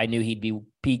 I knew he'd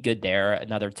be good there,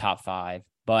 another top 5,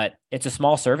 but it's a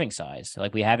small serving size.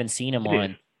 Like, we haven't seen him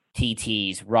on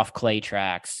TTs, rough clay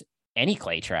tracks, any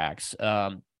clay tracks.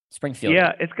 Springfield.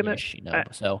 Yeah, it's gonna.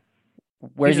 So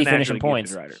where's he finishing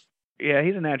points? Rider. Yeah,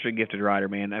 he's a naturally gifted rider,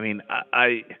 man. I mean,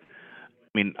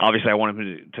 obviously, I want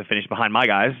him to finish behind my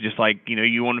guys, just like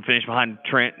you want to finish behind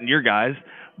Trent and your guys.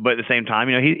 But at the same time,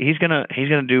 he's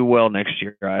gonna do well next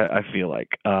year. I feel like.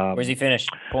 Where's he finish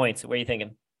points? What are you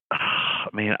thinking?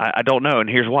 Man, I don't know, and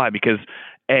here's why. Because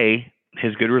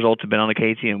his good results have been on the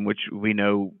KTM, which we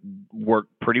know work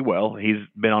pretty well. He's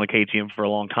been on the KTM for a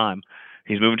long time.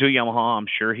 He's moving to a Yamaha. I'm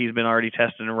sure he's been already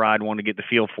testing a ride, wanting to get the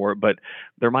feel for it. But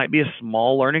there might be a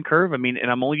small learning curve. I mean, and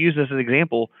I'm only using this as an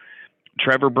example.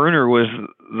 Trevor Bruner was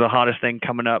the hottest thing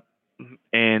coming up,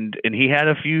 and he had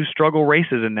a few struggle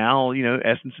races, and now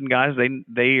Estenson guys,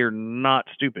 they are not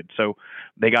stupid, so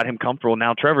they got him comfortable.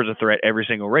 Now Trevor's a threat every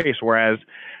single race, whereas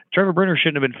Trevor Bruner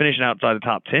shouldn't have been finishing outside the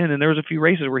top 10, and there was a few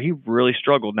races where he really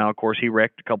struggled. Now, of course, he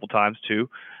wrecked a couple times too,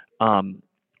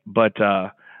 but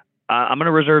I'm going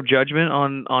to reserve judgment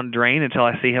on Drain until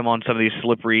I see him on some of these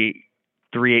slippery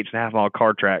 3/8.5 mile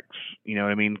car tracks. You know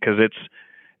what I mean? Because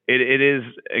it is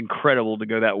incredible to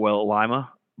go that well at Lima,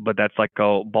 but that's like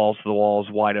balls to the walls,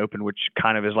 wide open, which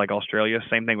kind of is like Australia.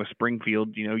 Same thing with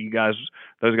Springfield. You guys,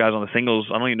 those guys on the singles,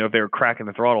 I don't even know if they were cracking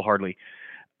the throttle hardly.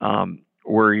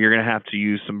 Where you're going to have to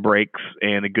use some brakes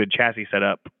and a good chassis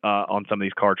setup on some of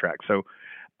these car tracks. So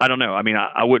I don't know. I mean,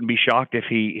 I wouldn't be shocked if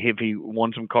he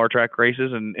won some car track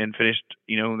races and finished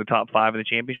in the top 5 in the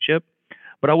championship.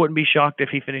 But I wouldn't be shocked if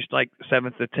he finished like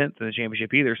 7th to 10th in the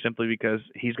championship either, simply because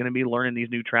he's going to be learning these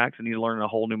new tracks and he's learning a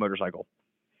whole new motorcycle.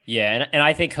 Yeah, and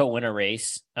I think he'll win a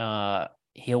race.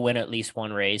 He'll win at least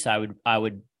one race. I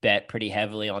would bet pretty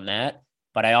heavily on that.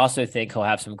 But I also think he'll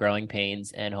have some growing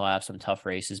pains and he'll have some tough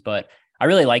races. But I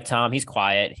really like Tom. He's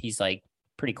quiet. He's like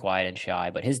pretty quiet and shy,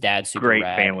 but his dad's super great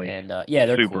rad. family. And yeah,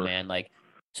 they're cool, man. Like,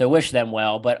 so wish them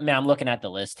well. But man, I'm looking at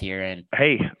the list here, and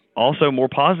hey, also more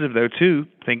positive though too.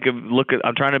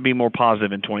 I'm trying to be more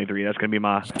positive in 23. That's gonna be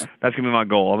my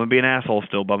goal. I'm gonna be an asshole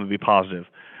still, but I'm gonna be positive.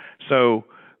 So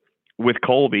with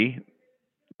Colby,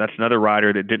 that's another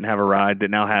rider that didn't have a ride that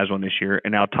now has one this year,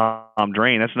 and now Tom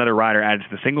Drain, that's another rider added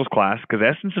to the singles class because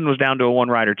Estenson was down to a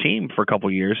 1-rider team for a couple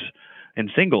of years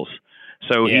in singles.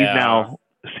 So he's now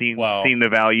seen the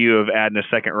value of adding a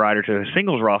second rider to the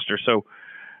singles roster. So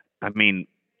I mean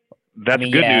good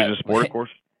news in sport, of course.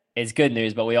 It's good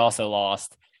news, but we also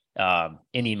lost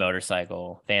Indian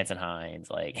Motorcycle, Vance and Hines,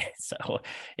 so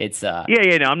it's no,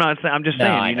 I'm just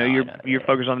saying, you're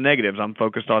focused on the negatives. I'm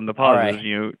focused on the positives.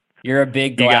 Right. You're a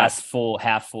big glass full,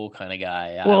 half full kind of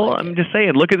guy. Well, I'm just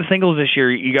saying, look at the singles this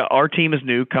year. You got our team is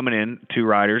new coming in, 2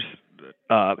 riders.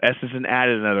 Estenson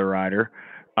added another rider.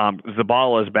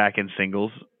 Zabala is back in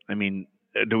singles. I mean,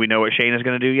 do we know what Shane is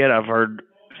going to do yet? I've heard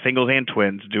singles and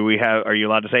twins. Are you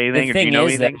allowed to say anything, or do you know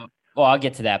anything? Well, I'll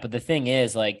get to that. But the thing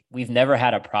is, we've never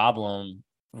had a problem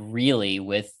really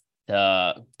with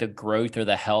the growth or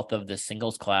the health of the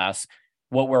singles class.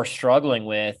 What we're struggling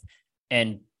with,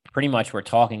 and pretty much we're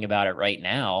talking about it right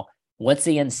now, what's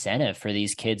the incentive for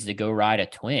these kids to go ride a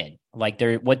twin?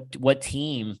 What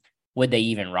team would they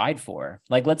even ride for?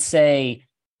 Let's say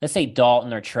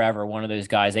Dalton or Trevor, one of those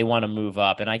guys, they want to move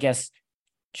up. And I guess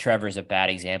Trevor's a bad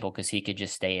example because he could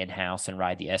just stay in-house and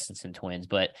ride the Estenson twins.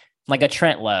 But like a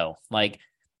Trent Lowe,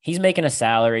 he's making a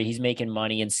salary, he's making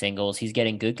money in singles, he's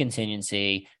getting good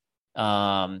contingency.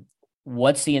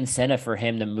 What's the incentive for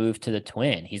him to move to the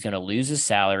twin? He's going to lose his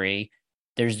salary.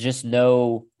 There's just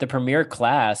the premier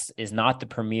class is not the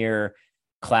premier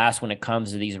class when it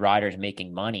comes to these riders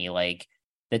making money.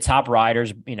 The top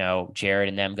riders, Jared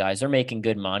and them guys, they're making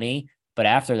good money. But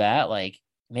after that,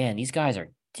 man, these guys are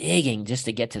digging just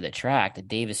to get to the track. The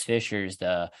Davis Fishers,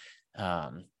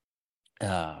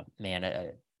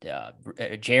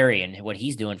 Jerry and what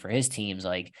he's doing for his teams,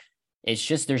 it's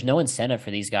just there's no incentive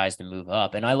for these guys to move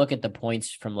up. And I look at the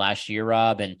points from last year,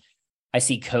 Rob, and I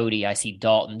see Cody, I see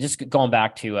Dalton, just going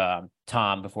back to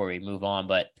Tom before we move on,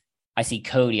 but I see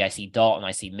Cody, I see Dalton,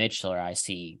 I see Mitchell, I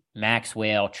see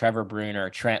Maxwell, Trevor Bruner,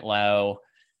 Trent Lowe.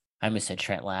 I almost said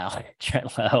Trent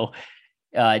Lowe,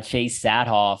 Chase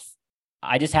Sathoff.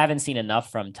 I just haven't seen enough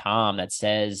from Tom that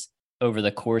says over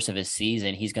the course of his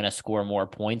season, he's going to score more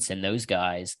points than those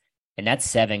guys. And that's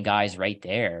 7 guys right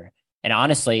there. And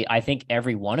honestly, I think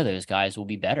every one of those guys will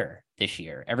be better this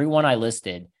year. Every one I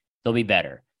listed, they'll be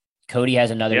better. Cody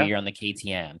has another Yeah. year on the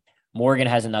KTM. Morgan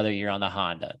has another year on the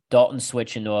Honda. Dalton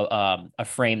switch into a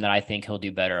frame that I think he'll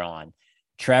do better on.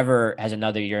 Trevor has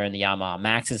another year in the Yamaha.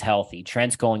 Max is healthy.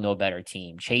 Trent's going to a better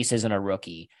team. Chase isn't a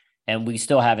rookie. And we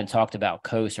still haven't talked about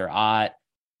Coase or Ott,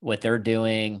 what they're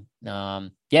doing.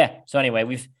 Yeah. So anyway,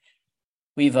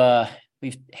 we've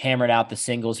hammered out the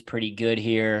singles pretty good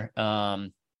here.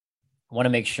 Want to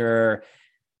make sure,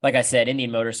 like I said,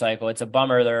 Indian Motorcycle, it's a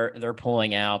bummer they're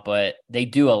pulling out, but they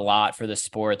do a lot for the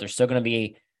sport. They're still going to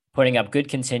be putting up good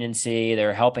contingency.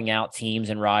 They're helping out teams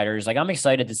and riders. Like, I'm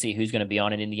excited to see who's going to be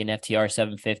on an Indian FTR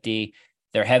 750.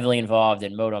 They're heavily involved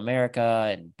in Moto America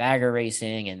and bagger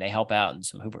racing, and they help out in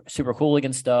some super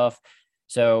hooligan stuff.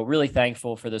 So really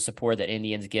thankful for the support that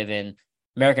Indian's given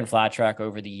American Flat Track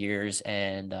over the years,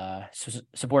 and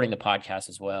supporting the podcast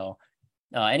as well.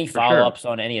 Any follow-ups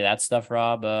on any of that stuff,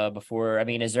 Rob, before? I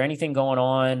mean, is there anything going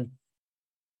on?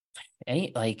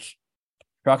 Any, like,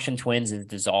 Production Twins is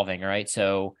dissolving, right?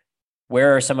 So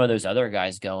where are some of those other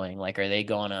guys going? Like, are they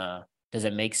going to, does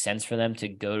it make sense for them to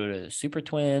go to the Super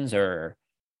Twins or?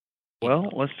 Well,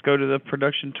 let's go to the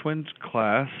Production Twins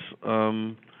class.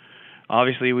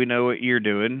 Obviously, we know what you're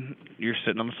doing. You're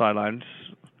sitting on the sidelines.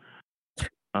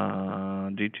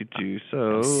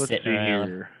 So let's see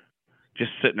here.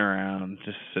 Just sitting around.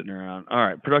 All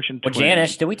right, Production Twins. Well,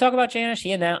 Janish, did we talk about Janish?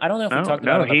 I don't know if we talked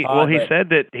about it on the pod. Well, he said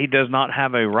that he does not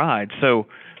have a ride. So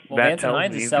Vance and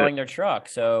Hines is selling their truck,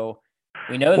 so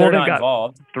we know they're not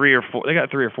involved. They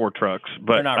got 3 or 4 trucks,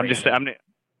 but I'm just saying.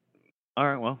 All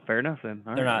right, well, fair enough then.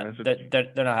 They're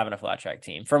not having a flat track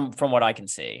team from what I can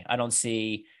see. I don't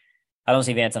see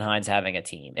Vance and Hines having a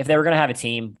team. If they were going to have a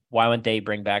team, why wouldn't they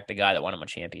bring back the guy that won them a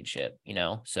championship?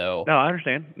 So no, I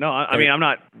understand. No, I mean, I'm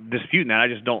not disputing that. I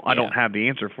just don't. I don't have the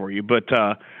answer for you. But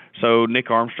so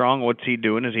Nick Armstrong, what's he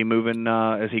doing? Is he moving?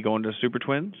 Is he going to Super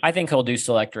Twins? I think he'll do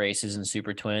select races in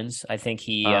Super Twins. I think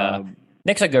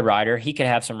Nick's a good rider. He could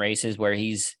have some races where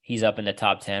he's up in the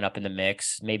top 10, up in the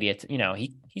mix. Maybe it's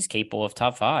he's capable of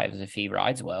top 5s if he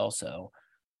rides well. So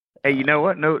hey, you know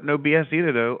what? No BS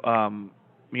either though.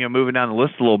 Moving down the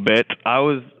list a little bit, I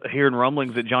was hearing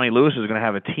rumblings that Johnny Lewis is going to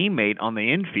have a teammate on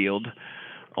the infield.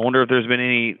 I wonder if there's been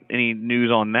any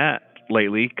news on that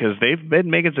lately, because they've been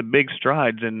making some big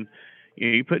strides. And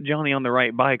you put Johnny on the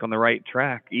right bike, on the right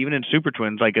track, even in Super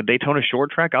Twins, like a Daytona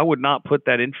short track, I would not put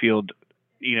that infield,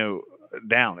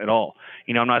 down at all.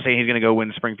 I'm not saying he's going to go win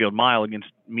the Springfield Mile against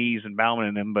Mies and Bauman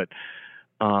and them, but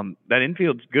that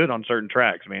infield's good on certain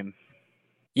tracks, man.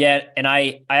 Yeah, and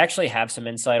I actually have some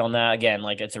insight on that. Again,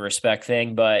 like, it's a respect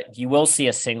thing, but you will see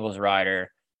a singles rider,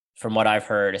 from what I've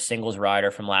heard, a singles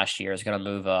rider from last year is going to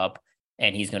move up,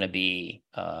 and he's going to be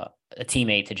a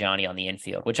teammate to Johnny on the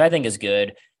infield, which I think is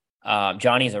good.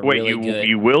 Johnny's really good.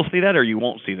 You will see that, or you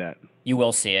won't see that? You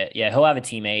will see it. Yeah, he'll have a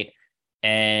teammate,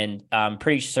 and I'm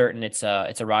pretty certain it's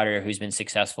a rider who's been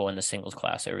successful in the singles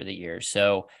class over the years.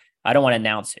 So I don't want to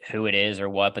announce who it is or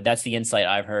what, but that's the insight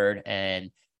I've heard.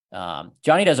 And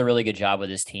Johnny does a really good job with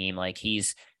his team. Like,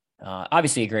 he's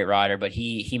obviously a great rider, but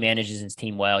he manages his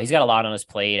team well. He's got a lot on his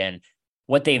plate, and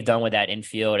what they've done with that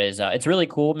infield is it's really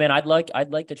cool, man. I'd like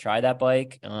to try that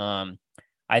bike.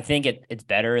 I think it's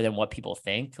better than what people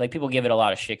think. Like, people give it a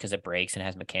lot of shit because it breaks and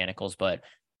has mechanicals, but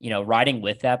riding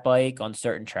with that bike on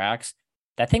certain tracks,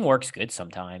 that thing works good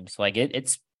sometimes. Like,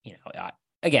 it's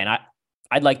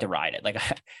I'd like to ride it. Like,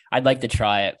 I'd like to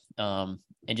try it.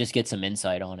 And just get some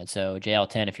insight on it. So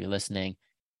JL10, if you're listening,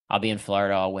 I'll be in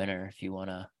Florida all winter. If you want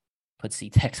to put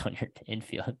C-Tex on your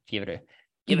infield, give it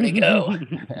a go.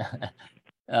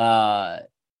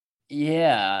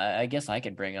 Yeah, I guess I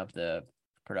could bring up the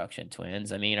Production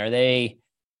Twins. I mean, are they?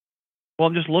 Well,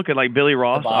 I'm just looking like Billy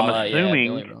Ross. I'm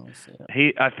assuming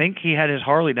I think he had his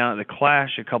Harley down at the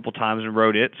Clash a couple times and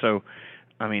rode it. So,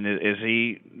 I mean, is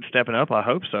he stepping up? I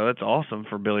hope so. That's awesome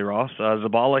for Billy Ross.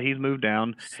 Zabala, he's moved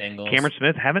down. Singles. Cameron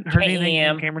Smith, haven't heard anything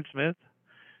from Cameron Smith.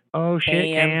 Oh,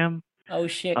 shit, Cam. Oh,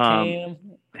 shit, Cam.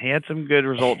 He had some good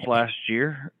results last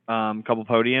year. Couple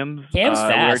podiums. Cam's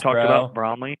fast, we already talked about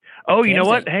Bromley. Oh, you know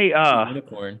what? Hey,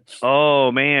 unicorn.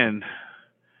 Oh, man.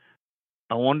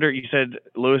 I wonder, you said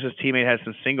Lewis's teammate had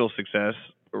some single success.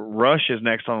 Rush is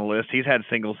next on the list. He's had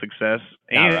single success.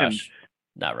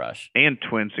 Not Rush. And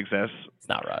twin success. It's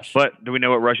not Rush. But do we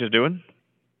know what Rush is doing?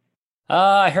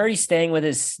 I heard he's staying with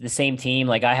the same team.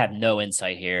 Like, I have no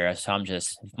insight here. So I'm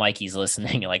just, if Mikey's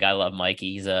listening, like, I love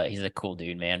Mikey. He's a cool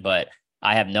dude, man. But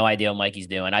I have no idea what Mikey's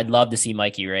doing. I'd love to see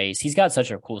Mikey race. He's got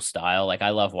such a cool style. Like, I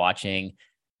love watching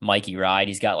Mikey ride.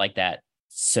 He's got like that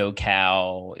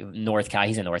SoCal, North Cal.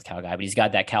 He's a North Cal guy, but he's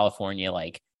got that California,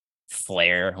 like,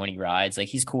 flair when he rides. Like,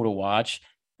 he's cool to watch.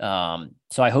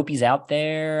 So I hope he's out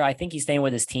there. I think he's staying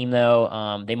with his team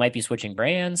though. They might be switching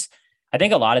brands. I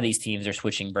think a lot of these teams are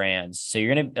switching brands. So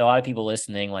a lot of people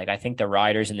listening, like, I think the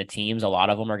riders and the teams, a lot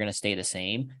of them are going to stay the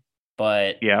same,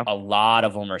 but Yeah. a lot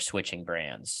of them are switching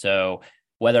brands. So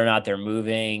whether or not they're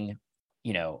moving,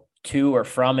 to or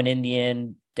from an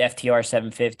Indian FTR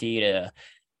 750 to,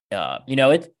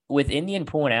 with Indian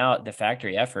pulling out the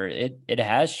factory effort, it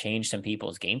has changed some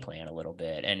people's game plan a little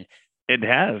bit. And It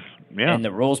has. Yeah. and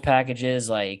the rules packages,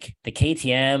 like the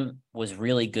KTM was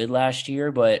really good last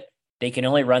year, but they can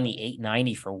only run the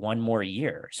 890 for one more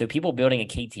year. So people building a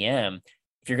KTM,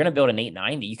 if you're going to build an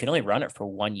 890, you can only run it for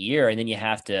 1 year. And then you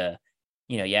have to,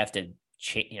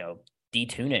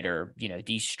 detune it or,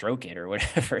 de-stroke it or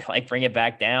whatever, like bring it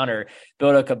back down or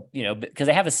build because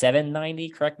they have a 790,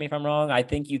 correct me if I'm wrong. I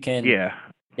think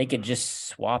they could just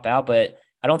swap out, but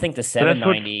I don't think the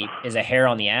 790 is a hair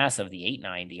on the ass of the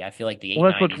 890. I feel like the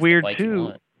 890 that's what's weird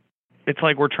too. It's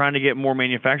like we're trying to get more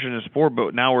manufacturers in the sport,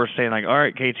 but now we're saying like, all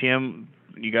right, KTM,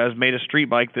 you guys made a street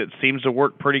bike that seems to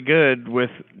work pretty good with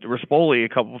Rispoli a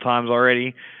couple of times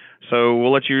already, so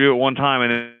we'll let you do it one time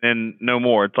and then no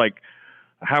more. It's like,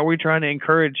 how are we trying to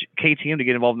encourage KTM to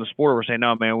get involved in the sport? We're saying,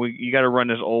 no, man, you got to run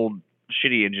this old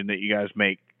shitty engine that you guys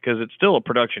make because it's still a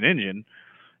production engine.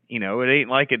 It ain't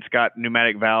like it's got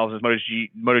pneumatic valves as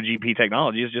MotoGP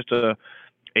technology. It's just a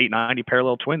 890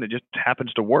 parallel twin that just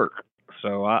happens to work.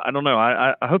 So I don't know.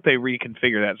 I hope they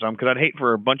reconfigure that some, because I'd hate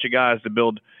for a bunch of guys to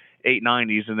build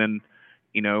 890s and then,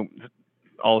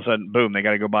 all of a sudden, boom, they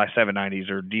got to go buy 790s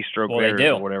or de-stroke theirs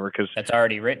or whatever. Because that's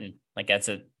already written. Like that's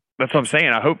what I'm saying.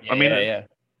 I hope. Yeah.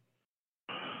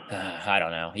 I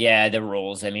don't know. Yeah, the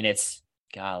rules. I mean,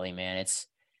 golly, man, it's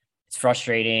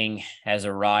frustrating as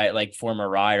a former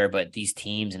rider, but these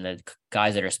teams and the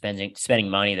guys that are spending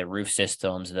money, the roof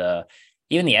systems,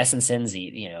 even the Essensons,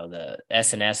 the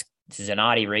SNS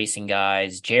Zanotti racing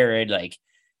guys, Jared, like,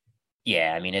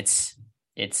 yeah, I mean, it's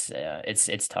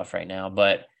tough right now,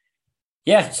 but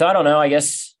yeah, so I don't know. I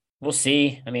guess we'll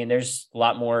see. I mean, there's a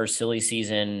lot more silly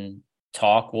season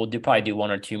talk. We'll probably do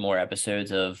one or two more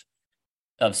episodes of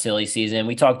silly season.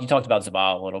 You talked about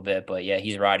Zabal a little bit, but yeah,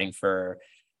 he's riding for,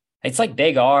 it's like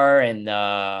Big R, and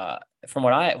from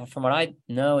what I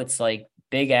know, it's like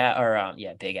Big Al,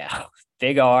 Big Al,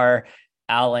 Big R,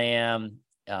 Al Lam.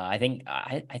 I think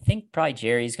probably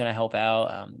Jerry's going to help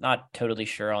out. I'm not totally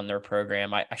sure on their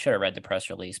program. I should have read the press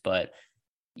release, but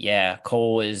yeah,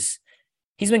 Cole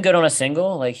he's been good on a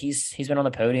single. Like he's been on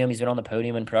the podium. He's been on the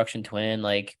podium in Production Twin.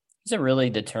 Like he's a really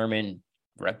determined,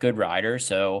 good rider.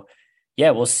 So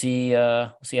yeah, we'll see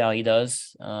how he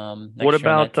does. What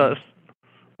about us?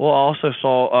 Well, I also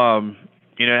saw,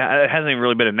 it hasn't even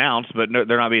really been announced, but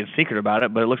they're not being secret about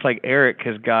it. But it looks like Eric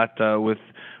has got, with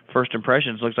First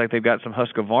Impressions, looks like they've got some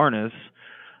Husqvarnas.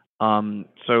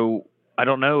 So I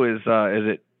don't know, is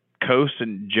it Coast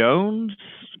and Jones?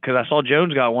 Because I saw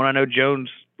Jones got one. I know Jones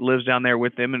lives down there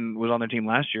with them and was on their team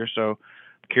last year. So I'm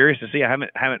curious to see. I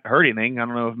haven't heard anything. I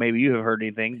don't know if maybe you have heard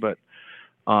anything, but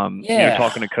you're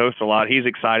talking to Coast a lot. He's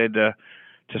excited to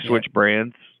switch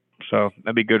brands. So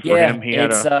that'd be good for him.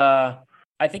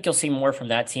 I think you'll see more from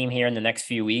that team here in the next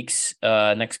few weeks,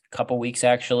 next couple weeks,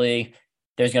 actually.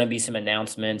 There's going to be some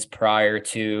announcements prior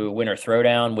to Winter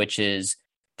Throwdown, which is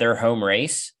their home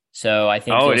race. So I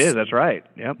think it is. That's right.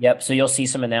 Yep. So you'll see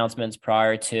some announcements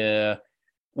prior to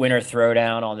Winter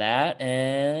Throwdown on that.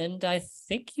 And I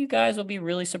think you guys will be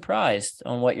really surprised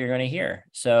on what you're going to hear.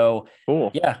 So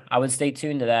cool. Yeah, I would stay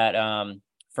tuned to that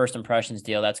First Impressions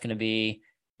deal. That's going to be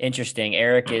interesting.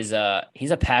 Eric is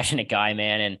he's a passionate guy,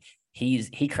 man. And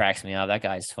he cracks me up. That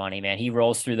guy's funny, man. He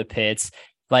rolls through the pits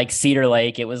like Cedar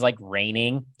Lake. It was like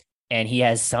raining and he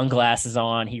has sunglasses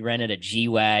on. He rented a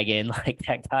G-Wagon. Like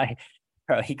that guy,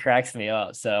 bro, he cracks me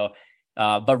up. So,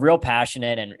 but real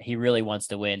passionate, and he really wants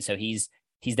to win. So he's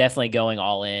definitely going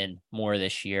all in more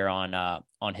this year on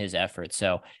his efforts.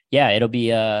 So yeah, it'll be,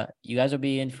 you guys will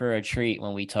be in for a treat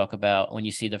when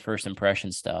you see the First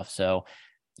Impression stuff. So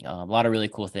a lot of really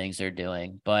cool things they're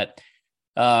doing, but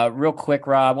real quick,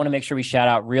 Rob, I want to make sure we shout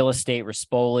out Real Estate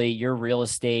Rispoli, your real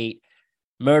estate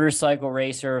motorcycle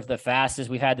racer, the fastest.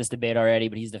 We've had this debate already,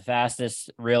 but he's the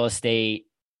fastest real estate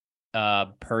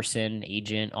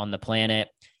agent on the planet.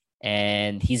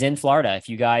 And he's in Florida. If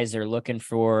you guys are looking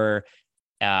for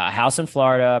a house in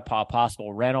Florida,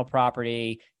 possible rental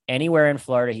property, anywhere in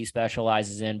Florida he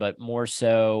specializes in, but more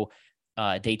so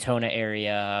Daytona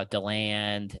area,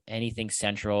 DeLand, anything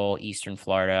central, eastern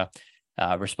Florida.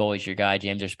 Rispoli's your guy,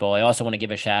 James Rispoli. I also want to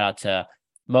give a shout out to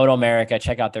Moto America.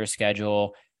 Check out their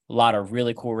schedule. A lot of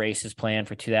really cool races planned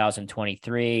for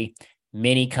 2023.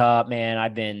 Mini Cup, man.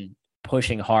 I've been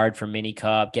pushing hard for Mini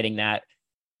Cup, getting that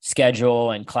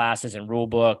schedule and classes and rule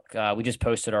book. We just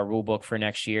posted our rule book for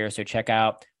next year, so check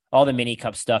out all the Mini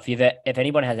Cup stuff. If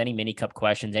anyone has any Mini Cup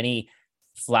questions, any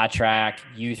flat track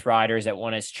youth riders that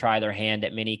want to try their hand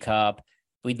at Mini Cup,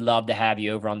 we'd love to have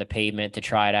you over on the pavement to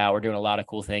try it out. We're doing a lot of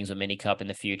cool things with Mini Cup in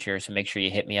the future, so make sure you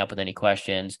hit me up with any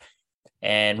questions.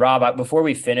 And Rob, before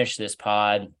we finish this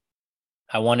pod,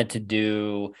 I wanted to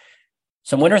do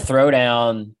some winter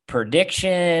throwdown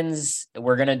predictions.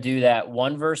 We're going to do that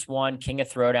 1v1 King of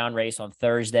Throwdown race on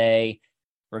Thursday.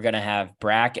 We're going to have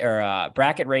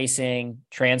bracket racing,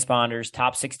 transponders,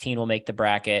 top 16 will make the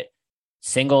bracket,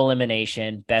 single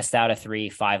elimination, best out of 3,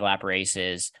 5-lap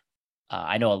races.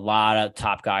 I know a lot of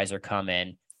top guys are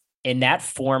coming in that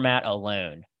format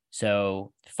alone.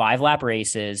 So 5-lap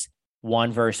races,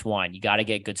 1v1. You got to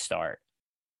get good start.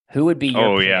 Who would be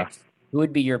your picks? Yeah. Who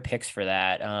would be your picks for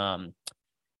that?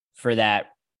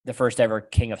 The first ever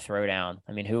King of Throwdown.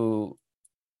 I mean,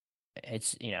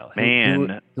 there's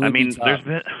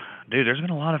been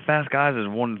a lot of fast guys that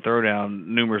have won Throwdown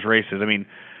numerous races. I mean,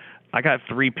 I got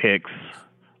 3 picks.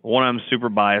 One of them super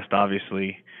biased,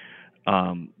 obviously,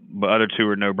 but other 2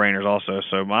 are no brainers also.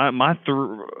 So my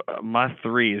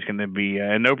 3 is going to be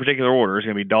in no particular order. It's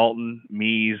going to be Dalton,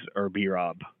 Mies, or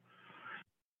B-Rob.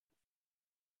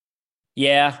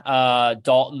 Yeah,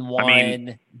 Dalton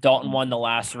won. Dalton won the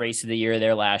last race of the year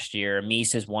there last year.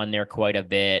 Mies has won there quite a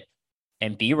bit,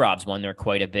 and B-Rob's won there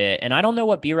quite a bit. And I don't know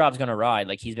what B-Rob's going to ride.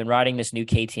 Like, he's been riding this new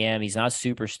KTM. He's not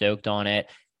super stoked on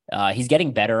it. He's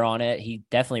getting better on it. He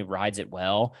definitely rides it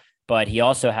well, but he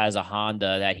also has a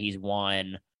Honda that he's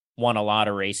won a lot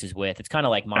of races with. It's kind of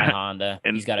like my Honda.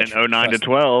 He's got a 09 to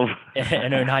 12.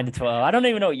 An 09 to 12. I don't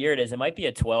even know what year it is. It might be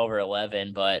a 12 or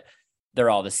 11, but they're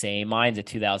all the same. Mine's a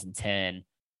 2010.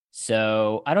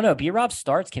 So I don't know. B-Rob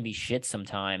starts can be shit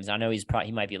sometimes. I know he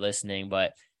might be listening,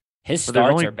 but his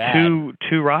starts are bad.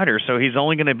 Two riders, so he's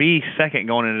only going to be second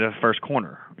going into the first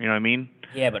corner. You know what I mean?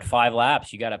 Yeah, but 5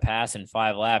 laps, you got to pass in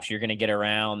 5 laps. You're going to get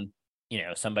around,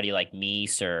 somebody like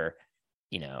Mies or,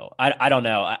 I don't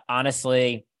know.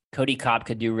 Honestly, Cody Kopp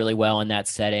could do really well in that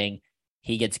setting.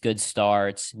 He gets good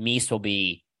starts. Mies will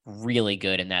be really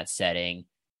good in that setting.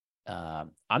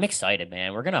 I'm excited,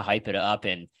 man. We're going to hype it up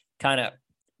and kind of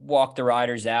walk the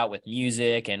riders out with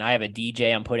music. And I have a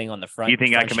DJ I'm putting on the front. You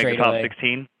think I can make the top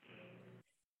 16?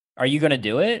 Are you going to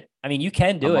do it? I mean, you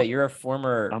can do it. You're a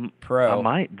former pro. I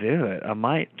might do it. I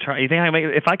might try. You think I can make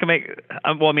it? If I can make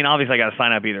well, I mean, obviously I got to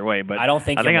sign up either way, but I don't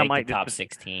think I might the top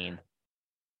 16.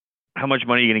 How much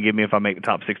money are you going to give me if I make the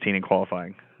top 16 in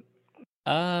qualifying?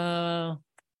 $100.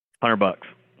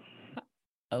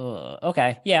 Oh,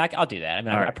 okay. Yeah, I'll do that. I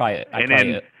mean, right.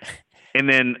 And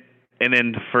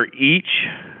then for each,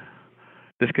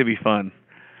 this could be fun.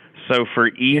 So for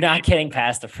each, you're not getting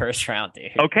past the first round,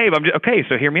 dude. Okay, but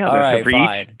so hear me out. All right, so for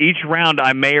fine. each round,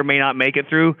 I may or may not make it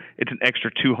through. It's an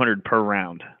extra $200 per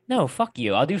round. No, fuck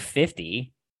you. I'll do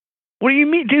 50. What do you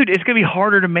mean, dude? It's gonna be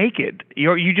harder to make it.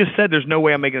 You just said there's no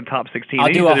way I'm making the top 16.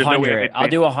 I'll do 100. I'll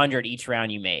do 100 each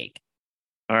round you make.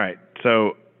 All right.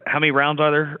 So how many rounds are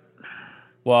there?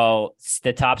 Well,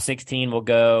 the top 16 will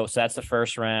go. So that's the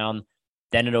first round.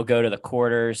 Then it'll go to the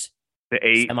quarters, the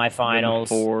 8 semifinals,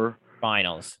 4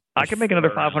 finals. I can make another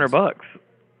 $500.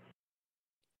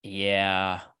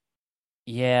 Yeah.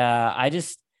 I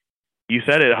just. You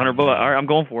said it, $100. All right, I'm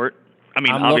going for it. I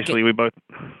mean, obviously we both.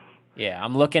 Yeah,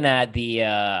 I'm looking at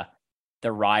the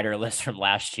rider list from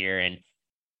last year, and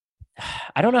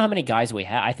I don't know how many guys we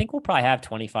have. I think we'll probably have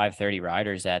 25, 30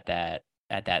 riders at that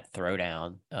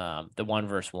throwdown, the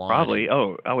 1v1. Probably.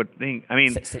 I would think. I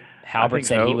mean, Halbert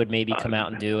said he would maybe come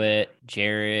out and do it.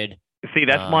 Jared. See,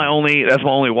 that's my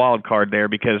only wild card there,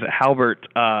 because Halbert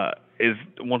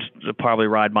wants to probably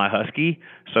ride my Husky,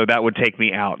 so that would take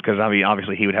me out, because I mean,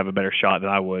 obviously he would have a better shot than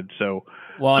I would. So.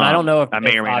 Well, and I don't know if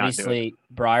obviously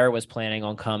Breyer was planning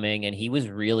on coming, and he was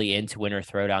really into Winter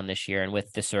Throwdown this year, and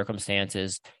with the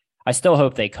circumstances, I still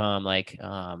hope they come.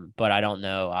 But I don't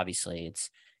know. Obviously, it's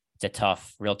a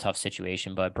real tough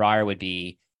situation. But Breyer would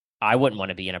be. I wouldn't want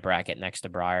to be in a bracket next to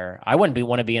Breyer. I wouldn't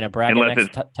want to be in a bracket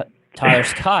next to Tyler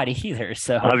Scott either.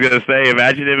 So I was gonna say,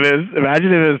 imagine if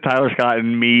it was Tyler Scott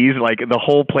and Mies. Like, the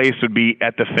whole place would be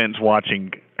at the fence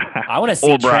watching. I want to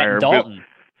see Trenton Dalton.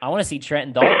 I want to see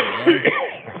Trenton Dalton.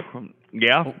 Man.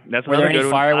 Yeah, that's were there any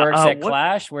fireworks at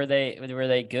Clash? Were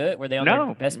they good? Were they on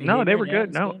their best behavior? No, they were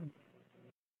good. No.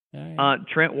 Right.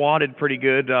 Trent wadded pretty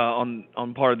good on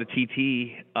part of the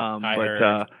TT,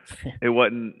 but it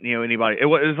wasn't anybody. It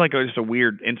was like just a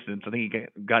weird instance. I think he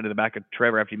got to the back of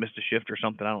Trevor after he missed a shift or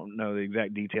something. I don't know the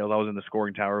exact details. I was in the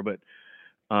scoring tower, but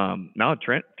no,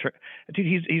 Trent,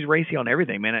 dude, he's racy on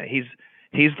everything, man.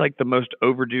 he's like the most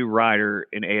overdue rider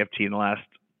in AFT in the last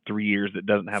 3 years that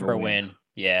doesn't have for a a win. win.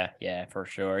 Yeah, for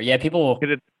sure. Yeah, people.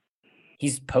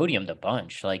 He's podiumed a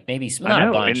bunch, like maybe I not a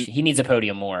know, bunch. and He needs a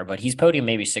podium more, but he's podium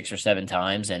maybe 6 or 7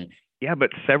 times and yeah, but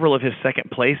several of his second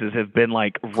places have been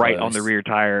like right on the close. rear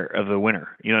tire of the winner.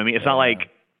 You know what I mean? It's not like,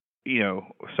 Yeah.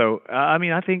 so I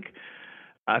mean, I think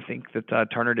that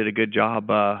Turner did a good job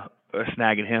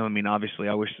snagging him. I mean, obviously,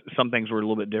 I wish some things were a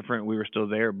little bit different. We were still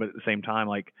there, but at the same time,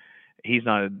 like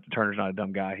Turner's not a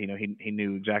dumb guy. He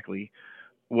knew exactly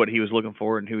what he was looking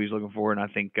for and who he's looking for, and I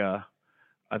think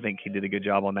he did a good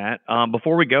job on that.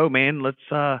 Before we go, man, let's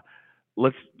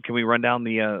can we run down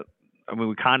the I mean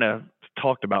we kind of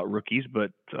talked about rookies,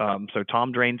 but so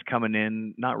Tom Drain's coming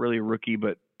in, not really a rookie,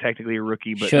 but technically a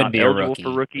rookie, but Should not be a eligible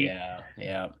for rookie. rookie.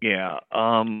 Yeah. Yeah.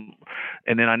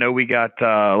 And then I know we got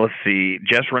let's see,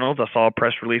 Jess Reynolds. I saw a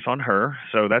press release on her,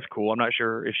 so that's cool. I'm not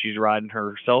sure if she's riding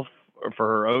herself or for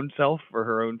her own self or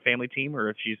her own family team, or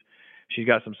if she's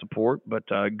got some support. But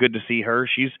good to see her.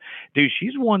 She's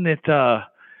one that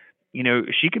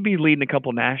she could be leading a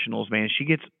couple nationals, man. She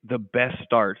gets the best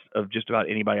starts of just about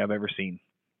anybody I've ever seen.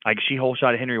 Like she whole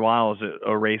shot Henry Wiles at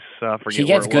a race, She forget where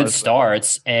gets it good was, but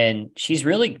starts and she's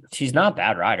not a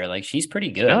bad rider. Like she's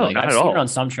pretty good. no, Like not I've at seen her all. on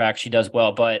some tracks, she does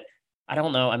well, but I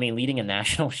don't know. I mean, leading a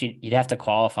national, you'd have to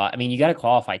qualify. I mean, you got to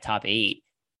qualify top 8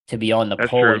 to be on the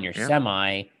That's pole in true. your Yeah,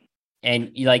 semi.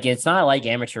 And like, it's not like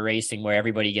amateur racing where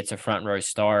everybody gets a front row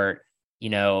start.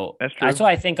 that's That's true.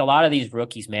 why I think a lot of these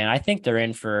rookies, man, I think they're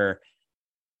in for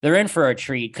a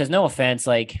treat. Cause no offense,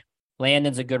 like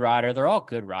Landon's a good rider. They're all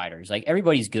good riders. Like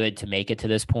everybody's good to make it to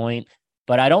this point,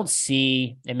 but I don't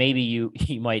see, and maybe you,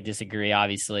 you might disagree,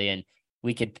 obviously, and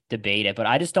we could debate it, but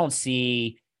I just don't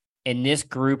see in this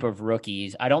group of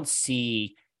rookies, I don't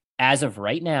see as of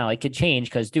right now, it could change.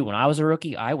 Cause dude, when I was a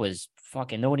rookie, I was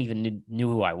fucking, no one even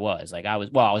knew who I was. Like I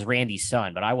was Randy's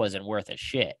son, but I wasn't worth a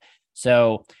shit.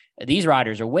 So these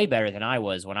riders are way better than I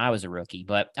was when I was a rookie,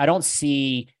 but I don't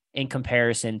see in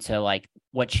comparison to like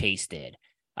what Chase did.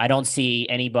 I don't see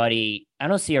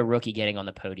a rookie getting on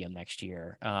the podium next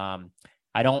year.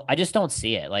 I just don't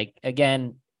see it. Like,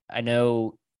 again, I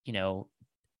know,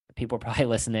 people are probably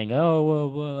listening. Oh,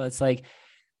 well, it's like,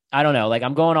 I don't know. Like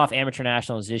I'm going off amateur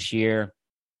nationals this year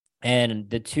and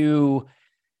the two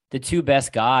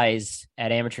best guys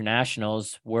at amateur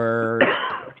nationals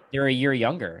they're a year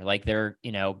younger. Like they're,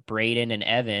 Braden and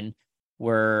Evan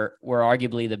were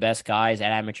arguably the best guys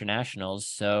at amateur nationals.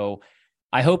 So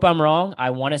I hope I'm wrong.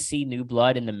 I want to see new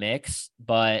blood in the mix,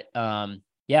 but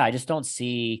yeah, I just don't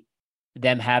see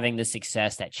them having the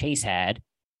success that Chase had.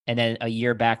 And then a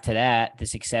year back to that, the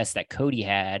success that Cody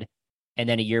had. And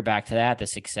then a year back to that, the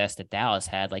success that Dallas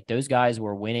had. Like those guys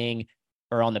were winning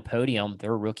or on the podium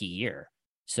their rookie year.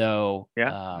 So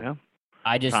Yeah,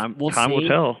 yeah. we'll Time will see.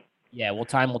 tell. Yeah, well,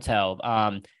 time will tell.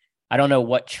 I don't know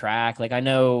what track. Like I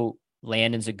know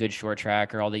Landon's a good short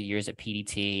tracker all the years at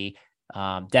PDT.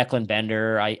 Declan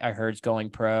Bender, I heard is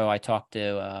going pro. I talked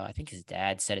to, I think his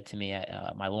dad said it to me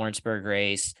at my Lawrenceburg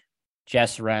race.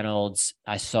 Jess Reynolds,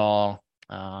 I saw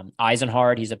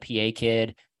Eisenhard. He's a PA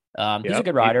kid. He's a Yep, good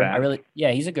he's rider. fast.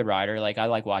 He's a good rider. Like I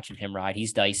like watching him ride.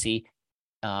 He's dicey.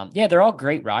 Yeah, they're all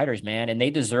great riders, man, and they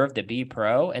deserve to be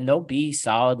pro, and they'll be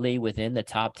solidly within the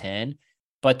top 10.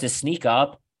 But to sneak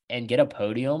up and get a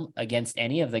podium against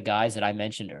any of the guys that I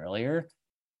mentioned earlier,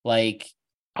 like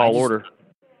Tall order.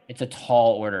 it's a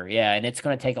tall order. Yeah. And it's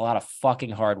going to take a lot of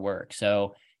fucking hard work.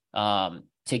 So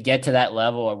to get to that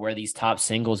level of where these top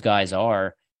singles guys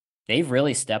are, they've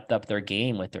really stepped up their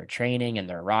game with their training and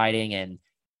their riding. And,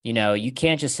 you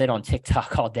can't just sit on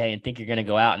TikTok all day and think you're going to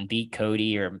go out and beat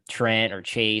Cody or Trent or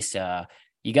Chase.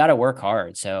 You got to work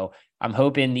hard. So I'm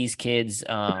hoping these kids,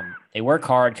 they work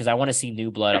hard because I want to see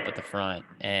new blood up at the front.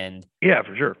 And Yeah,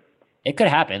 for sure. it could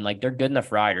happen. Like they're good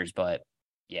enough riders, but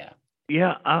yeah.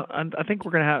 Yeah, I think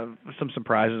we're gonna have some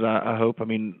surprises. I hope. I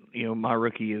mean, my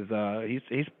rookie is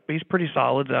he's pretty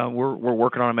solid. We're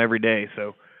working on him every day,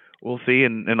 so we'll see.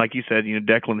 And like you said,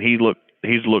 Declan,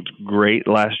 he's looked great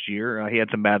last year. He had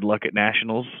some bad luck at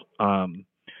nationals.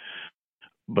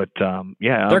 But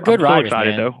yeah, They're I'm good so riders,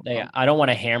 excited man. though. I don't want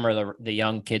to hammer the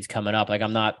young kids coming up. Like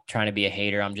I'm not trying to be a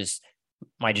hater. I'm just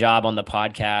my job on the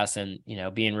podcast and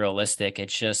being realistic.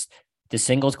 It's just the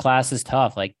singles class is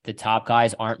tough. Like the top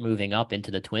guys aren't moving up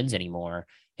into the twins anymore.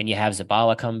 And you have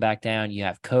Zabala come back down. You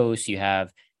have Coase. You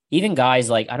have even guys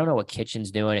like I don't know what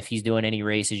Kitchen's doing. If he's doing any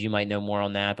races, you might know more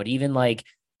on that. But even like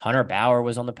Hunter Bauer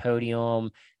was on the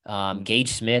podium.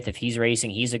 Gage Smith, if he's racing,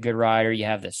 he's a good rider. You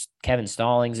have this Kevin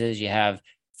Stallings you have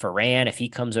Ferran, if he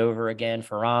comes over again,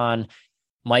 Ferran.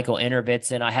 Michael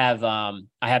Innerbitson. I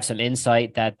have some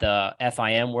insight that the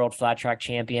FIM World Flat Track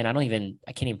Champion, I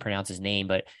can't even pronounce his name,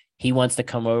 but he wants to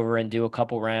come over and do a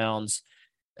couple rounds.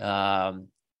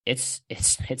 It's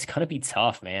gonna be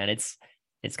tough, man. It's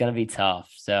gonna be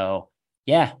tough. So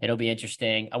yeah, it'll be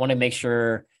interesting. I want to make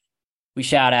sure we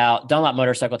shout out Dunlop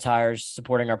Motorcycle Tires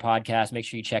supporting our podcast. Make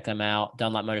sure you check them out.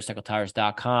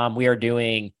 DunlopMotorcycleTires.com. We are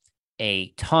doing a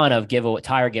ton of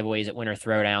tire giveaways at Winter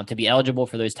Throwdown. To be eligible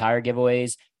for those tire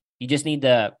giveaways, you just need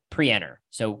to pre-enter.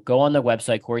 So go on the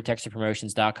website,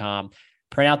 CoreyTexterPromotions.com,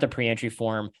 print out the pre-entry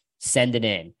form, send it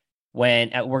in. We're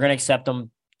going to accept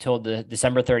them till the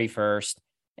December 31st.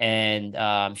 And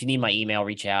if you need my email,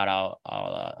 reach out.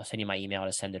 I'll send you my email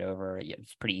to send it over.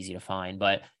 It's pretty easy to find.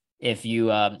 But if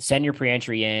you send your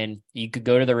pre-entry in, you could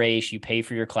go to the race, you pay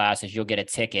for your classes, you'll get a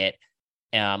ticket,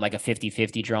 like a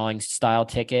 50-50 drawing style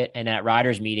ticket. And at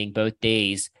Riders Meeting, both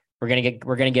days, we're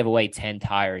gonna give away 10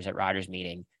 tires at Riders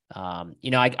Meeting.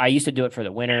 I used to do it for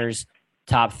the winners,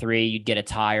 top 3, you'd get a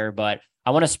tire, but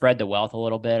I want to spread the wealth a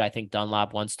little bit. I think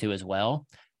Dunlop wants to as well.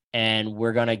 And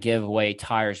we're going to give away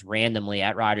tires randomly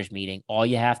at Riders Meeting. All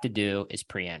you have to do is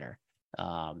pre-enter.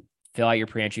 Fill out your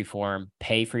pre-entry form,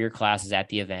 pay for your classes at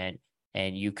the event,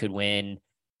 and you could win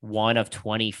one of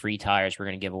 20 free tires we're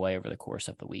going to give away over the course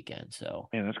of the weekend. So,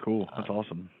 man, that's cool. That's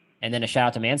awesome. And then a shout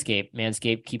out to Manscaped.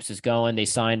 Manscaped keeps us going. They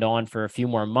signed on for a few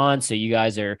more months. So you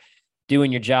guys are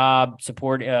doing your job,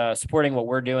 supporting what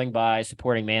we're doing by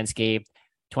supporting Manscaped.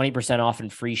 20% off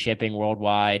and free shipping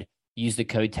worldwide. Use the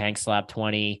code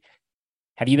TankSlap20.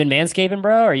 Have you been manscaping,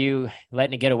 bro? Are you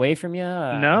letting it get away from you?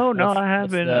 No, I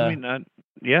haven't.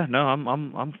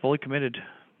 I'm fully committed.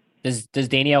 Does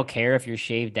Danielle care if you're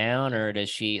shaved down, or does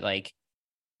she like?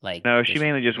 No, she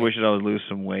mainly just wishes I would lose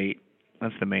some weight.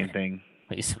 That's the main thing.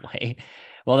 Lose some weight.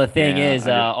 Well, the thing is,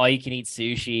 all you can eat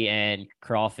sushi and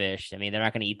crawfish. I mean, they're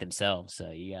not going to eat themselves, so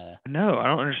you gotta. No, I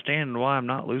don't understand why I'm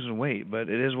not losing weight, but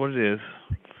it is what it is.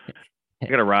 I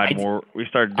gotta ride more. We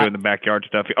started doing the backyard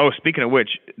stuff. Oh, speaking of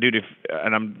which, dude,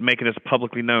 and I'm making this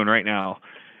publicly known right now.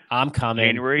 I'm coming.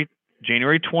 January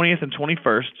 20th and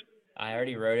 21st. I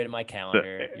already wrote it in my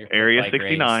calendar. Area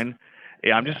 69. Race.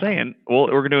 Yeah, I'm just saying. Well,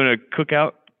 we're doing a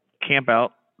cookout, camp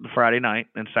out Friday night,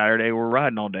 and Saturday we're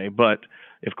riding all day. But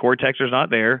if Corey Texter's not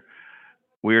there,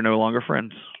 we are no longer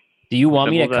friends. Do you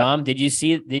want me to come? Did you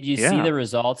see the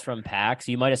results from PAX?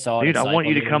 You might have saw it. Dude, I want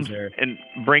you to come and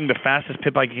bring the fastest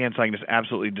pit bike you can so I can just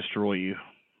absolutely destroy you.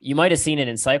 You might have seen it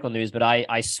in Cycle News, but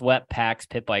I swept PAX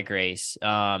pit bike race.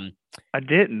 I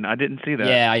didn't see that.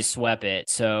 Yeah, I swept it.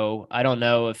 So I don't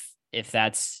know if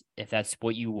that's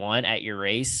what you want at your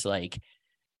race. Like,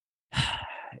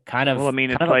 kind of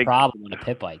a problem on a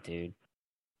pit bike, dude.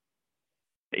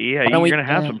 Yeah, you're going to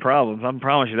have some problems. I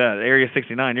promise you that. Area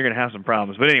 69, you're going to have some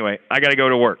problems. But anyway, I got to go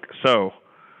to work. So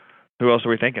who else are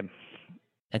we thinking?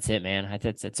 That's it, man.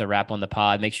 It's a wrap on the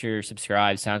pod. Make sure you're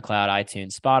subscribed, SoundCloud,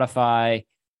 iTunes, Spotify.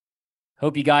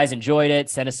 Hope you guys enjoyed it.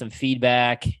 Send us some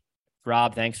feedback.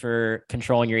 Rob, thanks for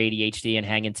controlling your ADHD and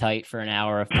hanging tight for an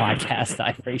hour of podcast. I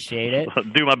appreciate it. I'll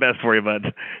do my best for you,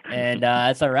 bud. And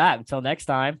that's a wrap. Until next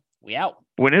time, we out.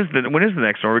 When is the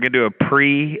next one? We're going to do a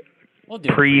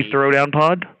pre-throwdown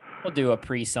pod? We'll do a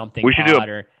pre-something. We should do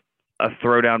a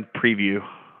throwdown preview.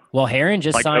 Well, Heron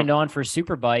just signed on for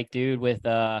Superbike, dude, with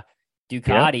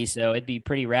Ducati, so it'd be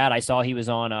pretty rad. I saw he was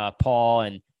on Paul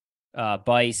and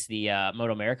Bice, the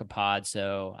Moto America pod,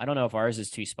 so I don't know if ours is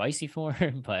too spicy for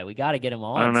him, but we got to get him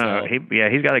on. I don't know. So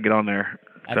he's got to get on there.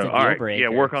 That's so, a deal breaker. Yeah,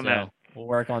 work on that. We'll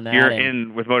work on that. You're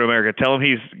in with Moto America. Tell him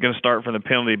he's going to start from the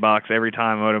penalty box every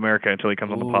time Moto America until he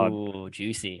comes on the pod. Ooh,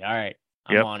 juicy. All right.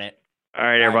 I'm on it. All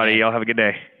right, everybody. Y'all have a good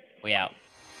day. We out.